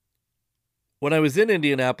when I was in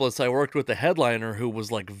Indianapolis, I worked with the headliner who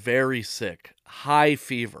was like very sick, high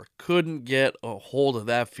fever, couldn't get a hold of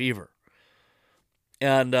that fever.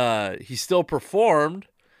 And he still performed,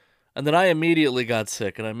 and then I immediately got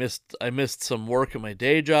sick, and I missed some work at my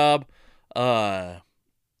day job. I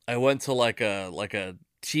went to like a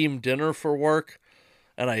team dinner for work,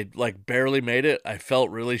 and I like barely made it. I felt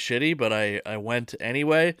really shitty, but I went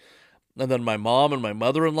anyway. And then my mom and my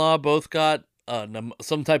mother-in-law both got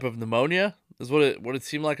some type of pneumonia, is what it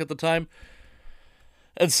seemed like at the time.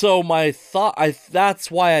 And so that's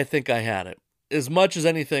why I think I had it. As much as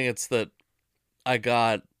anything, it's that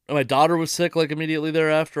my daughter was sick like immediately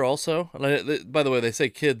thereafter also. And by the way, they say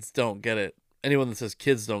kids don't get it. Anyone that says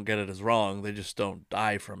kids don't get it is wrong. They just don't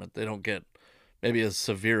die from it. They don't get maybe as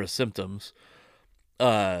severe as symptoms.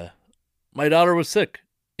 My daughter was sick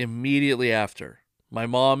immediately after. My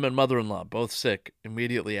mom and mother-in-law both sick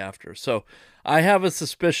immediately after. So I have a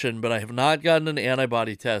suspicion, but I have not gotten an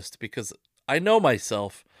antibody test because I know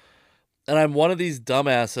myself, and I'm one of these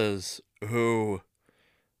dumbasses who,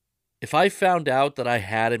 if I found out that I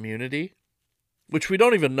had immunity, which we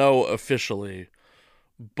don't even know officially,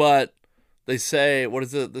 but they say, what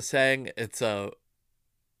is it, the saying? It's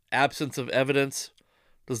absence of evidence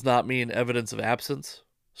does not mean evidence of absence.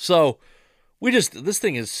 So this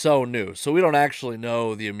thing is so new, so we don't actually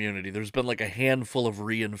know the immunity. There's been like a handful of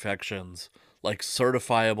reinfections, like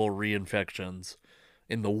certifiable reinfections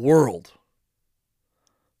in the world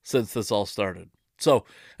since this all started. So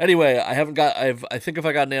anyway, I think if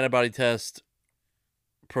I got an antibody test,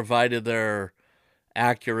 provided they're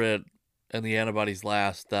accurate and the antibodies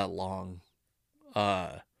last that long,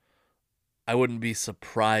 I wouldn't be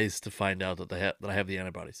surprised to find out that I have the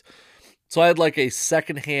antibodies. So I had like a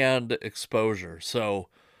secondhand exposure. So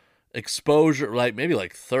exposure, like maybe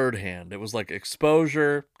like third hand. It was like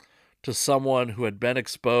exposure to someone who had been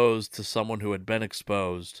exposed to someone who had been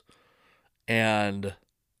exposed. And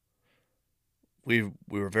we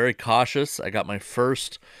were very cautious. I got my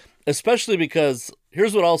first, especially because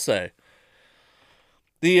here's what I'll say.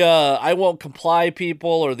 The I won't comply people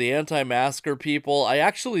or the anti-masker people,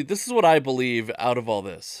 this is what I believe out of all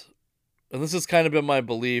this. And this has kind of been my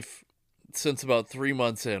belief since about 3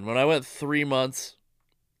 months in. When I went 3 months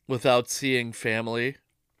without seeing family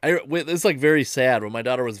it's like very sad. When my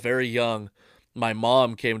daughter was very young, my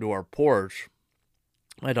mom came to our porch.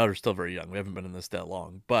 My daughter's still very young. We haven't been in this that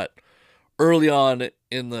long, but early on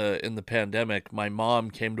in the pandemic, my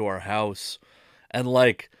mom came to our house, and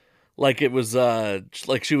like it was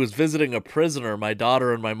like she was visiting a prisoner. My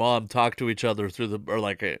daughter and my mom talked to each other through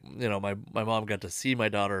my mom got to see my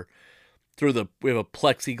daughter through we have a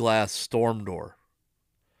plexiglass storm door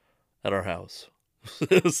at our house.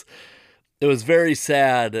 It was very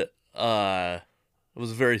sad. It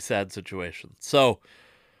was a very sad situation. So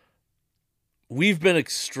we've been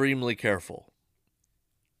extremely careful,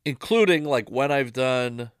 including like when I've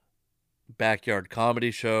done backyard comedy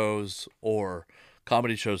shows or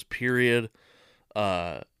comedy shows, period.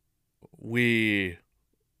 It's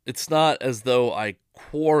not as though I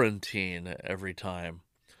quarantine every time,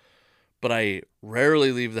 but I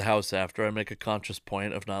rarely leave the house after. I make a conscious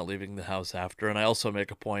point of not leaving the house after, and I also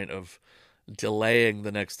make a point of delaying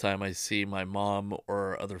the next time I see my mom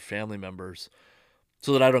or other family members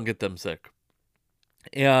so that I don't get them sick.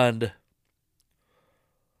 And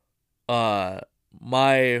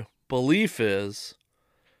my belief is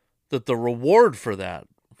that the reward for that,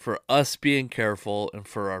 for us being careful and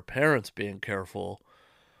for our parents being careful,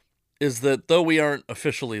 is that though we aren't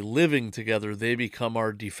officially living together, they become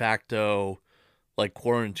our de facto, like,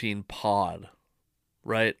 quarantine pod,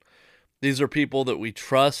 right? These are people that we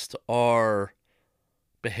trust are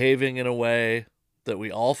behaving in a way that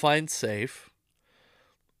we all find safe.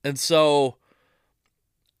 And so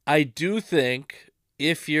I do think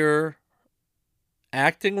if you're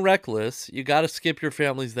acting reckless, you got to skip your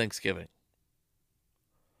family's Thanksgiving.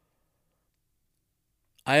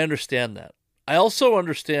 I understand that. I also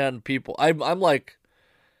understand people. I'm like,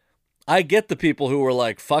 I get the people who are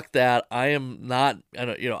like, "Fuck that! I am not."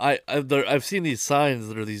 I've seen these signs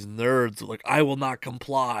that are these nerds like, "I will not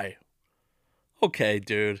comply." Okay,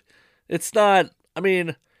 dude, it's not. I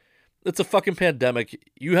mean, it's a fucking pandemic.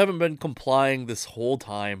 You haven't been complying this whole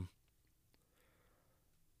time.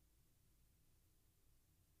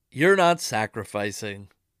 You're not sacrificing.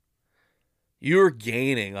 You're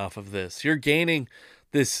gaining off of this. You're gaining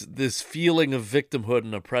this feeling of victimhood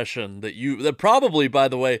and oppression that probably, by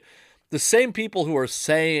the way, the same people who are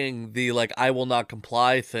saying the like "I will not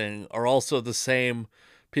comply" thing are also the same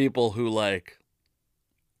people who like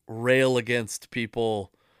rail against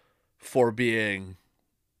people for creating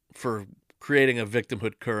a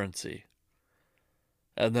victimhood currency,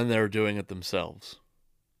 and then they're doing it themselves.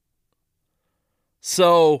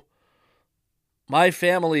 So my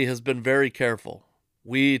family has been very careful.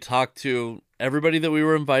 We talked to everybody that we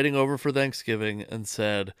were inviting over for Thanksgiving and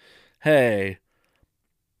said, "Hey,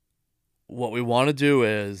 what we want to do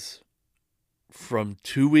is from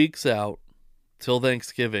 2 weeks out till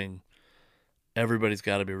Thanksgiving, everybody's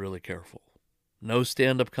got to be really careful. No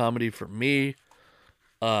stand-up comedy for me.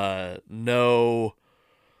 No,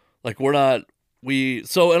 like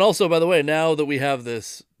and also, by the way, now that we have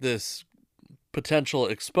this potential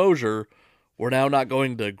exposure, we're now not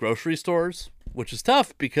going to grocery stores, which is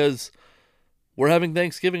tough because we're having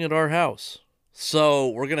Thanksgiving at our house. So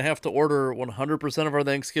we're going to have to order 100% of our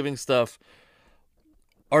Thanksgiving stuff.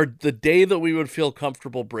 The day that we would feel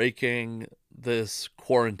comfortable breaking this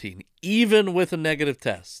quarantine, even with a negative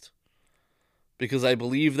test, because I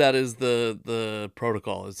believe that is the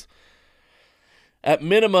protocol. Is at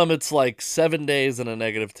minimum, it's like 7 days and a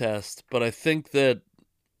negative test, but I think that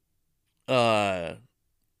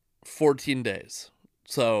 14 days.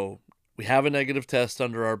 So we have a negative test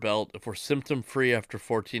under our belt. If we're symptom-free after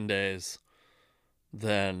 14 days,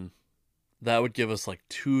 then that would give us like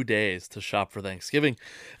 2 days to shop for Thanksgiving.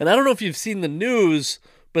 And I don't know if you've seen the news,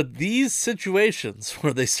 but these situations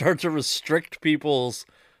where they start to restrict people's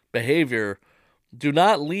behavior do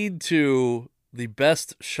not lead to the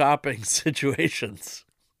best shopping situations.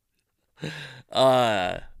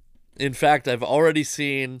 In fact, I've already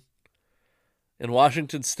seen in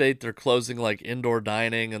Washington State, they're closing like indoor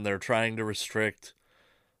dining and they're trying to restrict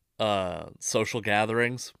social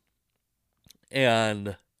gatherings.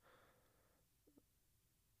 And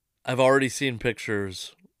I've already seen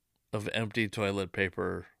pictures of empty toilet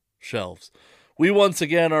paper shelves. We once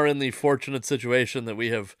again are in the fortunate situation that we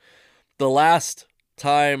have the last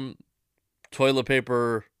time toilet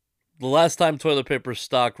paper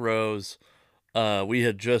stock rose, we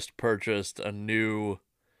had just purchased a new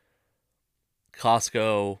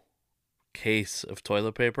Costco case of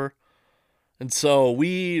toilet paper. And so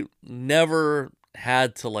we never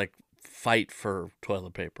had to like fight for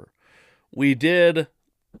toilet paper. We did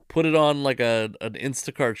put it on like an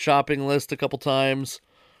Instacart shopping list a couple times,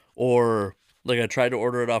 or like I tried to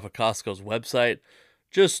order it off of Costco's website.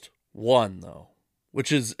 Just one though.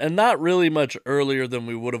 which is, and not really much earlier than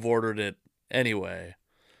we would have ordered it anyway.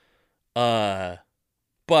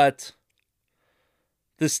 But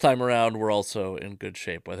this time around, we're also in good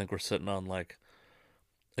shape. I think we're sitting on like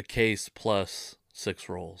a case plus 6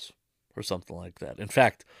 rolls or something like that. In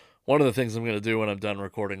fact, one of the things I'm going to do when I'm done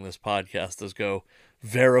recording this podcast is go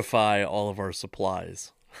verify all of our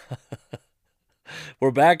supplies.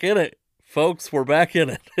 We're back in it, folks. We're back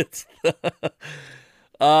in it.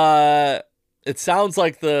 It sounds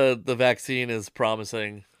like the vaccine is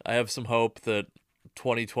promising. I have some hope that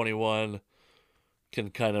 2021 can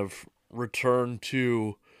kind of return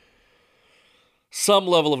to some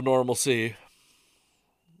level of normalcy.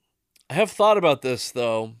 I have thought about this,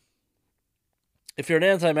 though. If you're an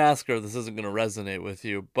anti-masker, this isn't going to resonate with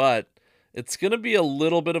you, but it's going to be a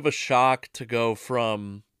little bit of a shock to go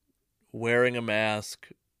from wearing a mask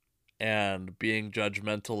and being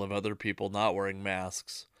judgmental of other people not wearing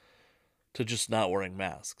masks to just not wearing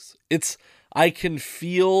masks. I can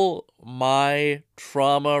feel my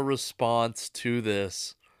trauma response to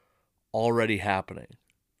this already happening.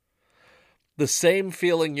 The same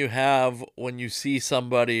feeling you have when you see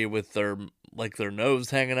somebody with their nose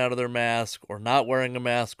hanging out of their mask, or not wearing a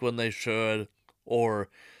mask when they should, or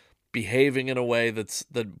behaving in a way that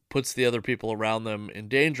puts the other people around them in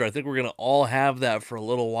danger. I think we're going to all have that for a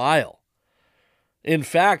little while. In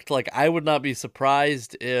fact, like, I would not be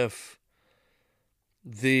surprised if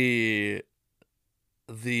the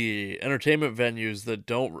entertainment venues that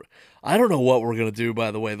don't, I don't know what we're going to do,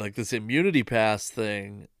 by the way, like this immunity pass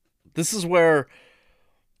thing. This is where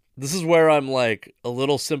I'm like a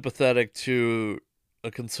little sympathetic to a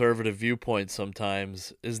conservative viewpoint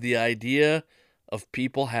sometimes, is the idea of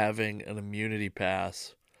people having an immunity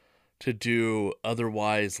pass to do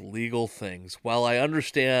otherwise legal things. While I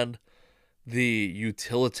understand the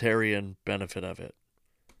utilitarian benefit of it,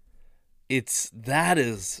 that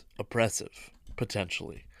is oppressive,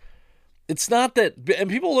 potentially. It's not that, and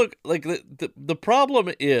people look like the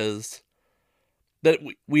problem is that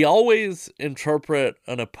we always interpret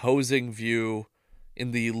an opposing view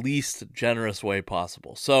in the least generous way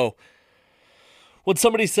possible. So when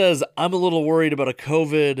somebody says, I'm a little worried about a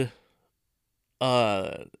COVID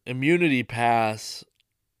immunity pass,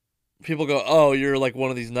 people go, oh, you're like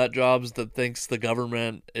one of these nut jobs that thinks the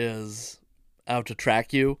government is out to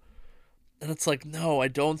track you. And it's like, no, I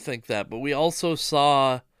don't think that. But we also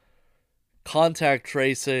saw contact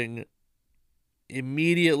tracing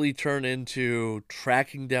immediately turn into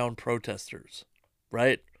tracking down protesters,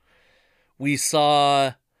 right? We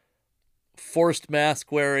saw forced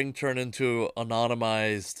mask wearing turn into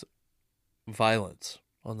anonymized violence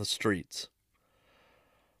on the streets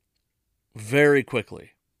very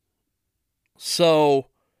quickly. So,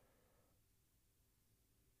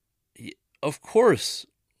 of course,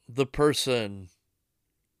 the person,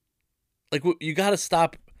 like, you got to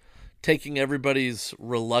stop taking everybody's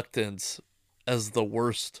reluctance as the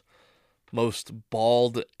worst, most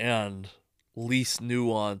bald, and least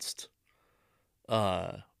nuanced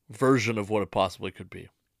version of what it possibly could be.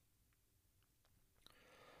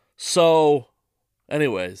 So,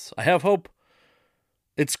 anyways, I have hope.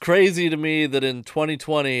 It's crazy to me that in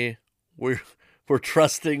 2020 we're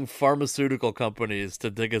trusting pharmaceutical companies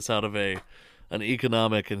to dig us out of an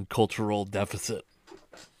economic and cultural deficit.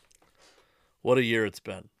 What a year it's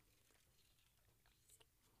been.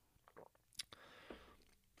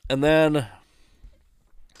 And then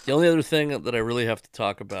the only other thing that I really have to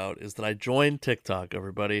talk about is that I joined TikTok,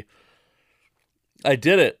 everybody. I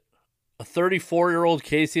did it. A 34-year-old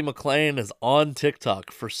Casey McLean is on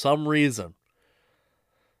TikTok for some reason.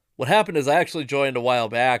 What happened is I actually joined a while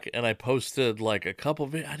back and I posted like a couple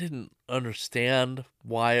of videos. I didn't understand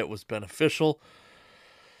why it was beneficial.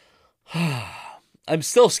 I'm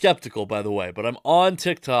still skeptical, by the way, but I'm on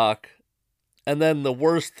TikTok, and then the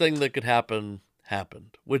worst thing that could happen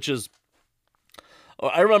happened, which is,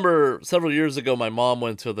 I remember several years ago, my mom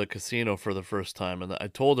went to the casino for the first time, and I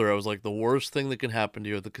told her, I was like, the worst thing that can happen to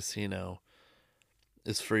you at the casino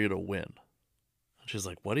is for you to win. And she's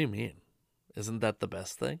like, what do you mean? Isn't that the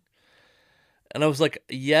best thing? And I was like,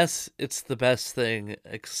 yes, it's the best thing,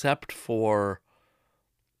 except for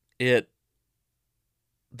it.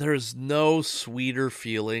 There's no sweeter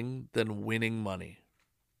feeling than winning money.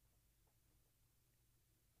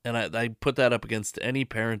 And I put that up against any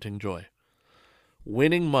parenting joy.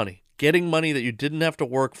 Winning money. Getting money that you didn't have to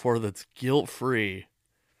work for, that's guilt-free.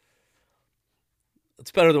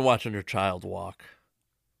 It's better than watching your child walk.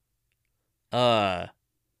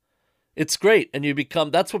 It's great, and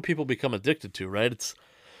that's what people become addicted to, right?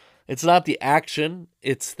 It's not the action,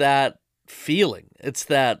 it's that feeling. It's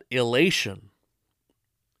that elation.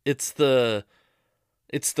 It's the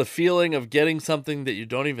It's the feeling of getting something that you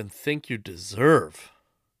don't even think you deserve.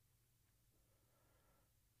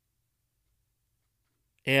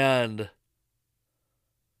 And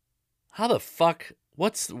how the fuck,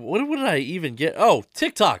 what did I even get? Oh,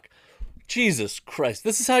 TikTok. Jesus Christ.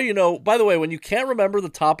 This is how you know. By the way, when you can't remember the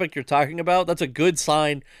topic you're talking about, that's a good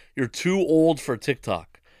sign you're too old for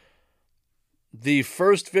TikTok. The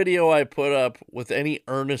first video I put up with any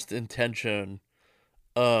earnest intention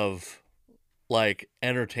of like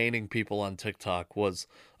entertaining people on TikTok was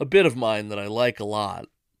a bit of mine that I like a lot.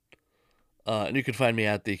 And you can find me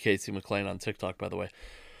at the Casey McLean on TikTok, by the way.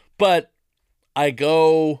 But I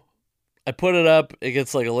put it up, it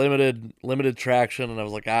gets like a limited traction, and I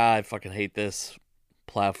was like, I fucking hate this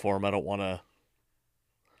platform. I don't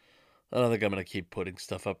think I'm going to keep putting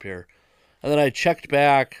stuff up here. And then I checked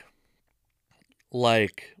back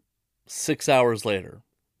like 6 hours later,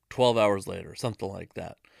 12 hours later, something like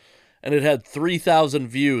that. And it had 3,000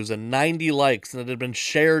 views and 90 likes, and it had been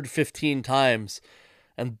shared 15 times.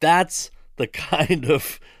 And that's the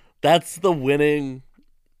winning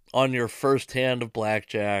on your first hand of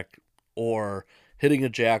blackjack or hitting a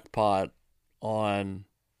jackpot on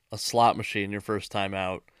a slot machine your first time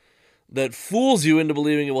out that fools you into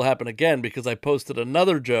believing it will happen again, because I posted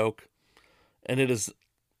another joke and it is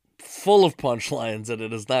full of punchlines and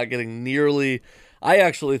it is not getting nearly... I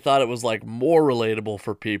actually thought it was like more relatable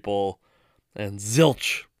for people, and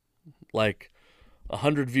zilch, like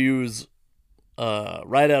 100 views,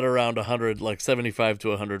 right at around 100, like 75 to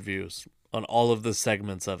 100 views on all of the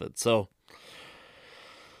segments of it. So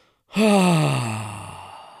that's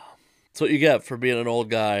what you get for being an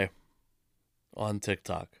old guy on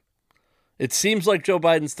TikTok. It seems like Joe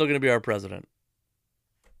Biden's still going to be our president.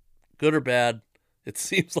 Good or bad, it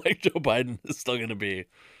seems like Joe Biden is still going to be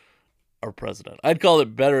our president. I'd call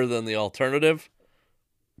it better than the alternative.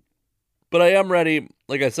 But I am ready,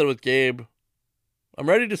 like I said with Gabe, I'm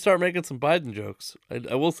ready to start making some Biden jokes.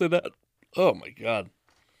 I will say that. Oh my God.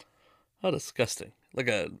 How disgusting. Like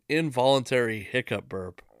an involuntary hiccup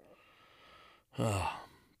burp. Oh,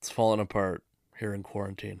 it's falling apart here in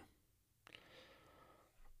quarantine.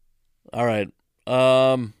 All right.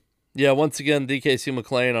 Yeah, once again, DKC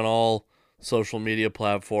McLean on all social media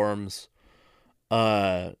platforms.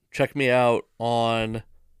 Check me out on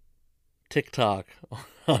TikTok,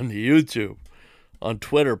 on YouTube, on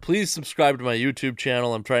Twitter. Please subscribe to my YouTube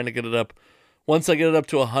channel. I'm trying to get it up. Once I get it up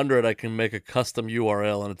to 100, I can make a custom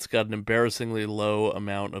URL, and it's got an embarrassingly low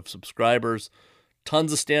amount of subscribers.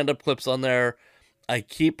 Tons of stand-up clips on there. I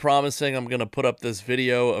keep promising I'm going to put up this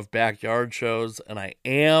video of backyard shows, and I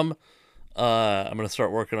am. I'm going to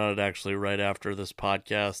start working on it actually right after this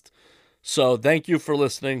podcast. So thank you for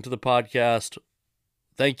listening to the podcast.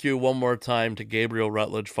 Thank you one more time to Gabriel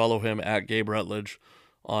Rutledge. Follow him at Gabe Rutledge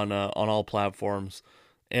on all platforms.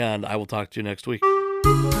 And I will talk to you next week.